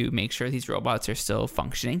site to make sure these robots are still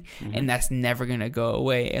functioning, and that's never going to go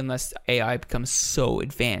away unless AI becomes so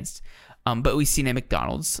advanced. But we've seen at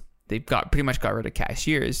McDonald's, they've pretty much got rid of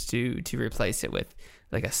cashiers to replace it with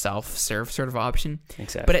like a self-serve sort of option.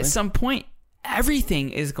 Exactly. But at some point,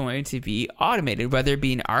 everything is going to be automated, whether it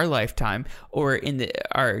be in our lifetime or in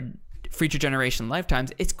our future generation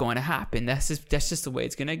lifetimes. It's going to happen. That's just the way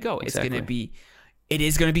it's going to go. Exactly. It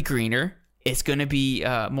is going to be greener. It's going to be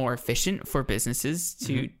more efficient for businesses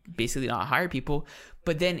to basically not hire people.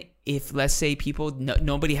 But then if, let's say,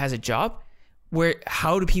 nobody has a job,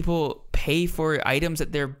 how how pay for items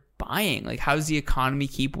that they're buying? Like, how does the economy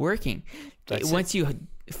keep working? Once you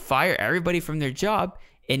fire everybody from their job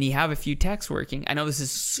and you have a few techs working, I know this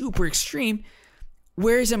is super extreme,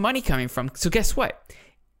 where is the money coming from? So guess what?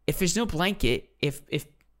 If there's no blanket, if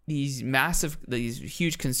these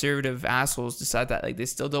huge conservative assholes decide that like they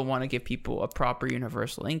still don't want to give people a proper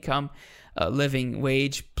universal income, a living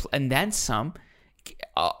wage, and then some,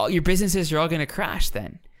 your businesses are all going to crash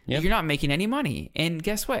then. Yep. You're not making any money, and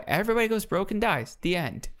guess what? Everybody goes broke and dies. The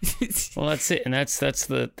end. Well, that's it, and that's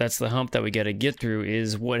the hump that we got to get through.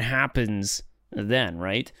 Is what happens then,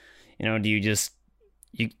 right? Do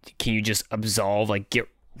can you just absolve, like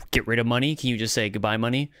get rid of money? Can you just say goodbye,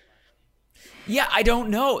 money? Yeah, I don't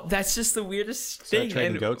know. That's just the weirdest thing. Start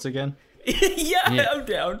trading goats again? yeah, I'm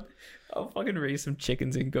down. I'll fucking raise some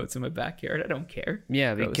chickens and goats in my backyard. I don't care.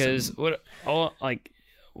 Yeah, because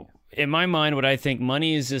in my mind, what I think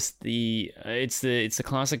money is just it's the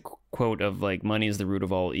classic quote of like money is the root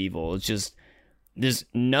of all evil. It's just there's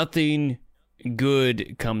nothing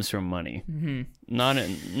good comes from money. Mm-hmm.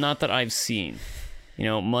 Not that I've seen.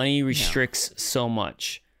 Money restricts so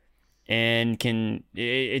much, and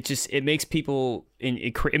it makes people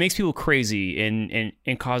crazy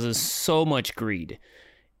and causes so much greed.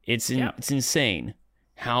 It's insane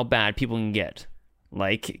how bad people can get.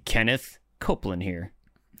 Like Kenneth Copeland here.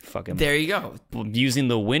 Fucking there you go. Using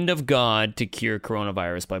the wind of God to cure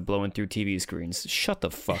coronavirus by blowing through TV screens. Shut the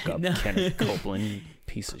fuck up, Kenneth Copeland, you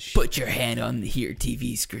piece of shit. Put your hand on the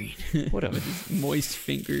TV screen. Whatever. Moist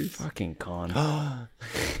fingers. Fucking con. Go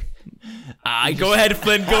ahead,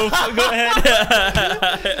 Flynn. Go ahead.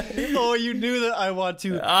 Oh, you knew that I want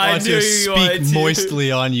to speak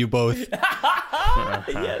moistly on you both.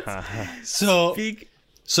 Yes. So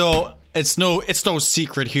it's no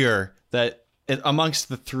secret here that amongst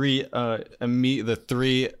the three, I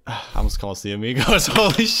almost call us the amigos.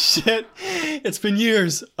 Holy shit! It's been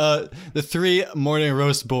years. The three morning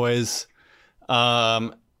roast boys,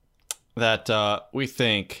 that we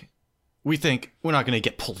think we're not going to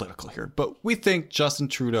get political here, but we think Justin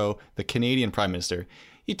Trudeau, the Canadian Prime Minister,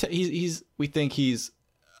 we think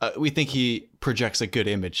he projects a good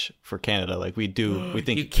image for Canada. Like we do. We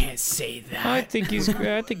think you can't say that. I think he's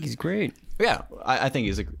great. Yeah, I think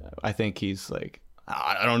he's like,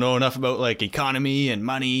 I don't know enough about like economy and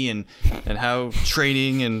money and how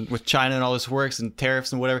trading and with China and all this works and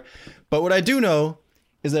tariffs and whatever. But what I do know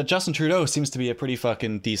is that Justin Trudeau seems to be a pretty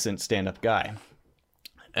fucking decent stand-up guy.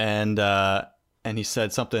 And he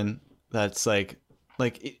said something that's like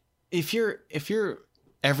if your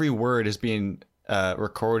every word is being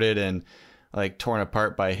recorded and like torn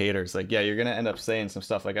apart by haters, like, yeah, you're gonna end up saying some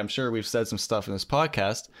stuff. Like, I'm sure we've said some stuff in this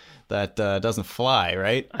podcast that doesn't fly,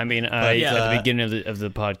 right? I mean, at the beginning of the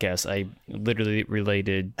podcast, I literally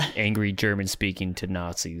related angry German speaking to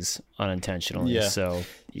Nazis unintentionally. Yeah. So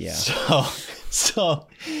yeah. So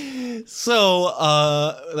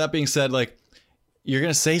that being said, like, you're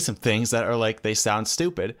gonna say some things that are like, they sound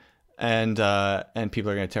stupid, and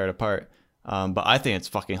people are gonna tear it apart. But I think it's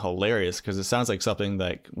fucking hilarious because it sounds like something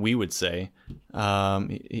like we would say.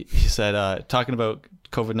 He said, talking about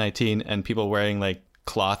COVID-19 and people wearing like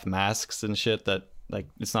cloth masks and shit that like,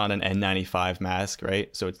 it's not an N95 mask,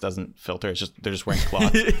 right? So it doesn't filter. It's just, they're just wearing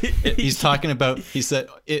cloth. He's talking about, he said,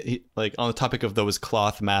 like on the topic of those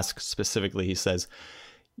cloth masks specifically, he says,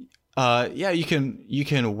 Yeah, you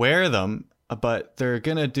can wear them, but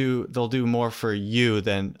they'll do more for you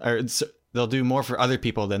they'll do more for other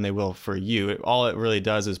people than they will for you. All it really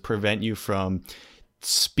does is prevent you from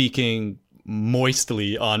speaking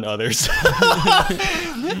moistly on others.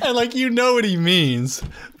 And like, you know what he means,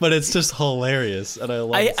 but it's just hilarious, and I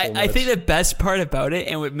love it so much. I think the best part about it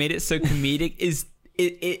and what made it so comedic is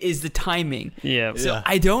the timing. Yeah. So Yeah.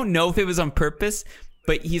 I don't know if it was on purpose,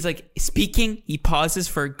 but he's like speaking, he pauses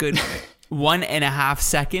for a good 1.5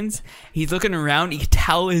 seconds. He's looking around, you can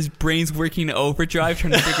tell his brain's working in overdrive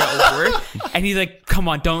trying to figure out a word, and he's like, come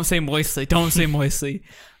on, don't say moistly.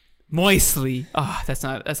 Moistly. Oh, that's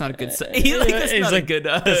not a good that's not a good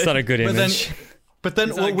that's not a good image. But then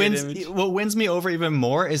It's not a good what wins me over even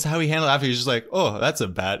more is how he handled it after. He's just like, oh, that's a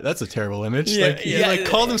terrible image. Yeah, like he like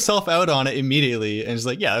called himself out on it immediately, and he's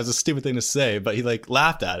like, yeah, that was a stupid thing to say, but he like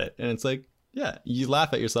laughed at it, and it's like, yeah, you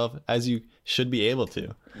laugh at yourself as you should be able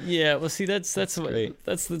to. Yeah, well, see, that's great.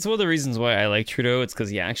 that's one of the reasons why I like Trudeau. It's because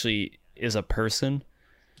he actually is a person.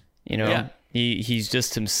 You know, Yeah. he's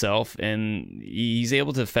just himself, and he's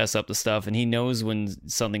able to fess up to stuff, and he knows when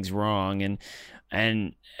something's wrong,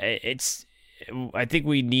 and it's. I think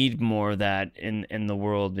we need more of that in the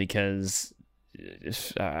world, because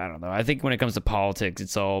I don't know. I think when it comes to politics,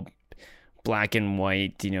 it's all black and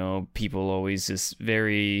white. You know, people always just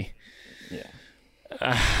very. Yeah.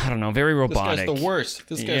 I don't know, very robotic. This guy's the worst.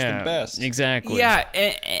 This guy's the best. Exactly. Yeah,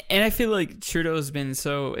 and I feel like Trudeau's been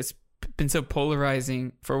so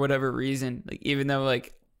polarizing for whatever reason. Like, even though,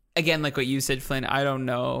 like, again, like what you said, Flynn, I don't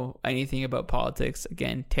know anything about politics.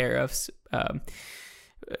 Again, tariffs,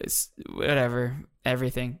 whatever,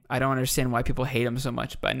 everything. I don't understand why people hate him so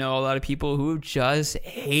much, but I know a lot of people who just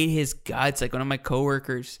hate his guts. Like one of my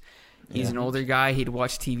coworkers, he's an older guy. He'd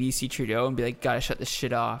watch TV, see Trudeau, and be like, "Gotta shut this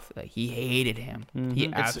shit off." Like, he hated him. Mm-hmm.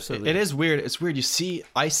 He absolutely. It is weird. It's weird.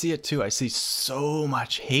 I see it too. I see so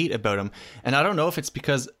much hate about him, and I don't know if it's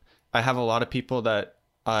because I have a lot of people that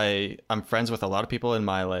I'm friends with. A lot of people in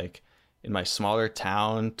my smaller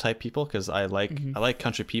town type people, because I like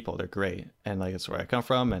country people. They're great, and like it's where I come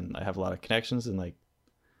from, and I have a lot of connections, and like.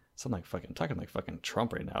 So I'm like talking like fucking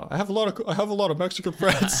Trump right now. I have a lot of Mexican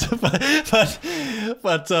friends, but I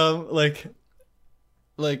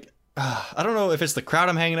don't know if it's the crowd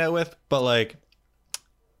I'm hanging out with, but like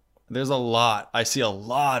I see a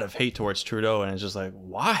lot of hate towards Trudeau, and it's just like,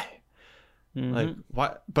 why? Mm-hmm. Like,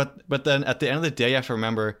 why? But then at the end of the day, you have to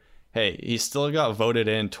remember, hey, he still got voted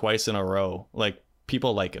in twice in a row. Like,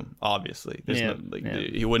 people like him, obviously.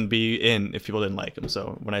 He wouldn't be in if people didn't like him.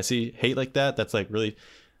 So when I see hate like that, that's like really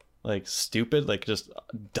like stupid, like just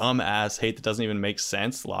dumb ass hate that doesn't even make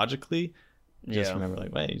sense logically. Just remember,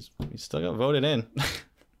 like, wait, he's still got voted in.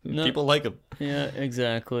 People like him. Yeah,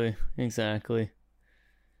 exactly.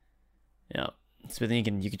 Yeah. So then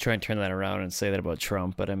you can try and turn that around and say that about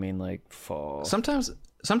Trump, but I mean, like, fall. Sometimes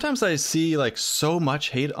I see like so much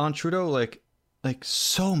hate on Trudeau, like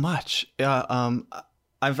so much.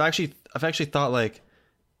 I've actually thought, like,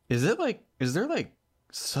 is there like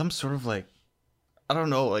some sort of, like, I don't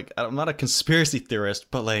know, like, I'm not a conspiracy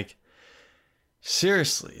theorist, but like,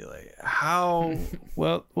 seriously, like, how?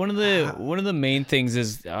 Well, one of the main things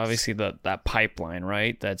is obviously that pipeline,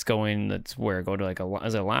 right? That's where go to, like,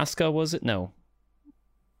 is it Alaska? Was it? No.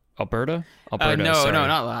 Alberta? No,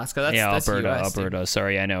 not Alaska. That's Alberta.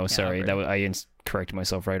 Sorry, I know. Sorry, Alberta. I corrected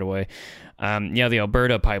myself right away. The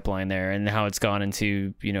Alberta pipeline there, and how it's gone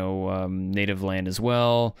into native land as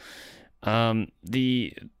well.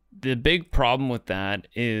 The big problem with that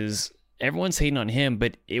is everyone's hating on him,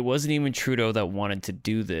 but it wasn't even Trudeau that wanted to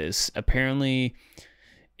do this. Apparently,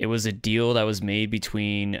 it was a deal that was made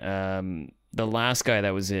between the last guy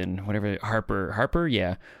that was in whatever Harper,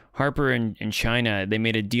 yeah. Harper and China, they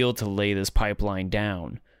made a deal to lay this pipeline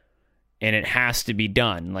down, and it has to be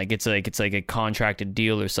done. Like it's like a contracted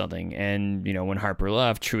deal or something. And when Harper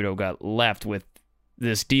left, Trudeau got left with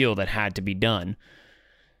this deal that had to be done.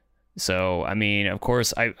 So I mean, of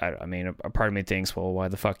course, I mean, a part of me thinks, well, why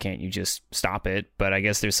the fuck can't you just stop it? But I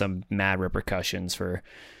guess there's some mad repercussions for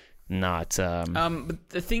not. But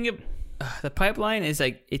the thing of the pipeline is,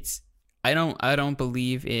 like, it's. I don't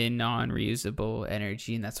believe in non-reusable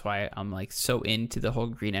energy, and that's why I'm like so into the whole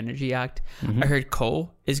Green Energy Act. Mm-hmm. I heard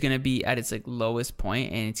coal is going to be at its like lowest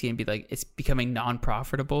point, and it's going to be like it's becoming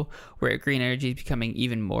non-profitable, where green energy is becoming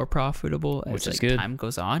even more profitable as like time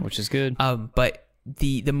goes on, which is good. But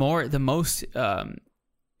the most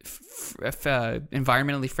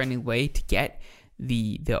environmentally friendly way to get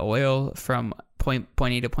the oil from point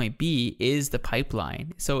A to point B is the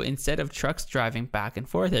pipeline. So instead of trucks driving back and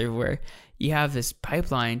forth everywhere, you have this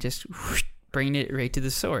pipeline just bringing it right to the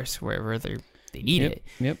source wherever they're they need it.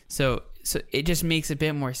 Yep. So it just makes a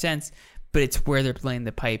bit more sense. But it's where they're laying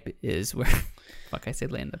the pipe is where. Fuck, I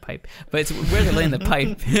said laying the pipe, but it's where they're laying the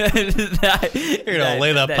pipe. You're gonna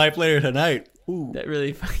lay that pipe later tonight. Ooh. That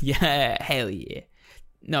really, yeah, hell yeah.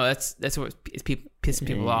 No, that's what is pissing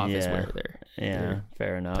people off is where they're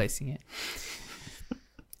fair enough placing it.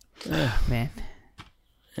 Man,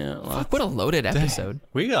 yeah, fuck, what a loaded episode.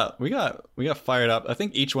 We got fired up. I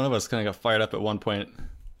think each one of us kind of got fired up at one point.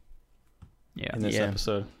 Yeah, in this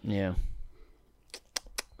episode. Yeah,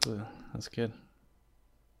 that's good.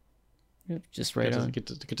 Yep, just right on. Get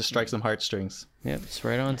to strike some heartstrings. Yep, it's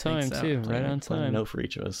right on time too. Right on time. A note for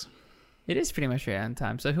each of us. It is pretty much right on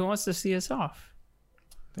time. So who wants to see us off?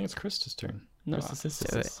 I think it's Krista's turn. No, I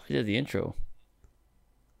did the intro.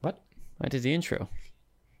 What? I did the intro.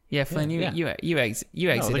 Yeah, Flynn, you exit.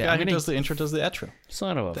 No, the guy who does the intro does the outro.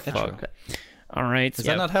 Son of a fuck. All right. Is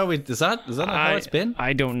that not how we? Is that not how it's been?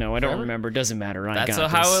 I don't know. I don't remember. Doesn't matter. That's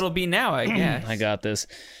how it'll be now, I guess. I got this.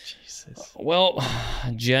 Jesus. Well,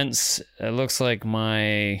 gents, it looks like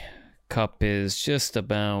my cup is just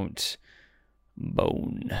about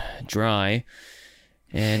bone dry,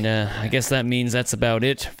 and I guess that means that's about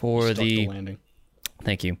it for the landing.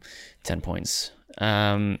 Thank you. 10 points.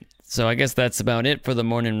 So I guess that's about it for the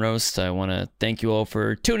morning roast. I want to thank you all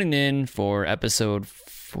for tuning in for episode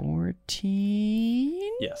 14.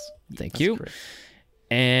 Yes. Thank you. Correct.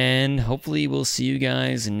 And hopefully we'll see you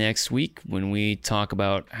guys next week when we talk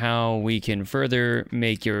about how we can further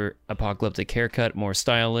make your apocalyptic haircut more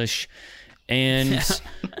stylish and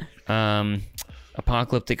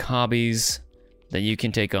apocalyptic hobbies that you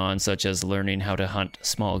can take on, such as learning how to hunt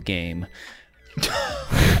small game.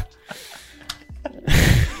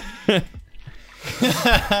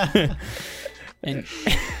 And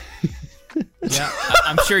yeah,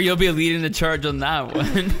 I'm sure you'll be leading the charge on that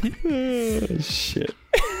one. Shit.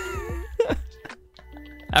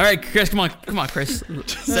 All right, Chris, come on, Chris,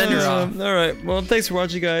 send her off. All right, well, thanks for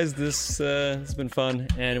watching, guys. This has been fun,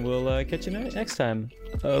 and we'll catch you next time.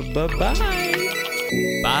 Bye-bye.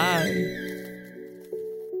 Bye.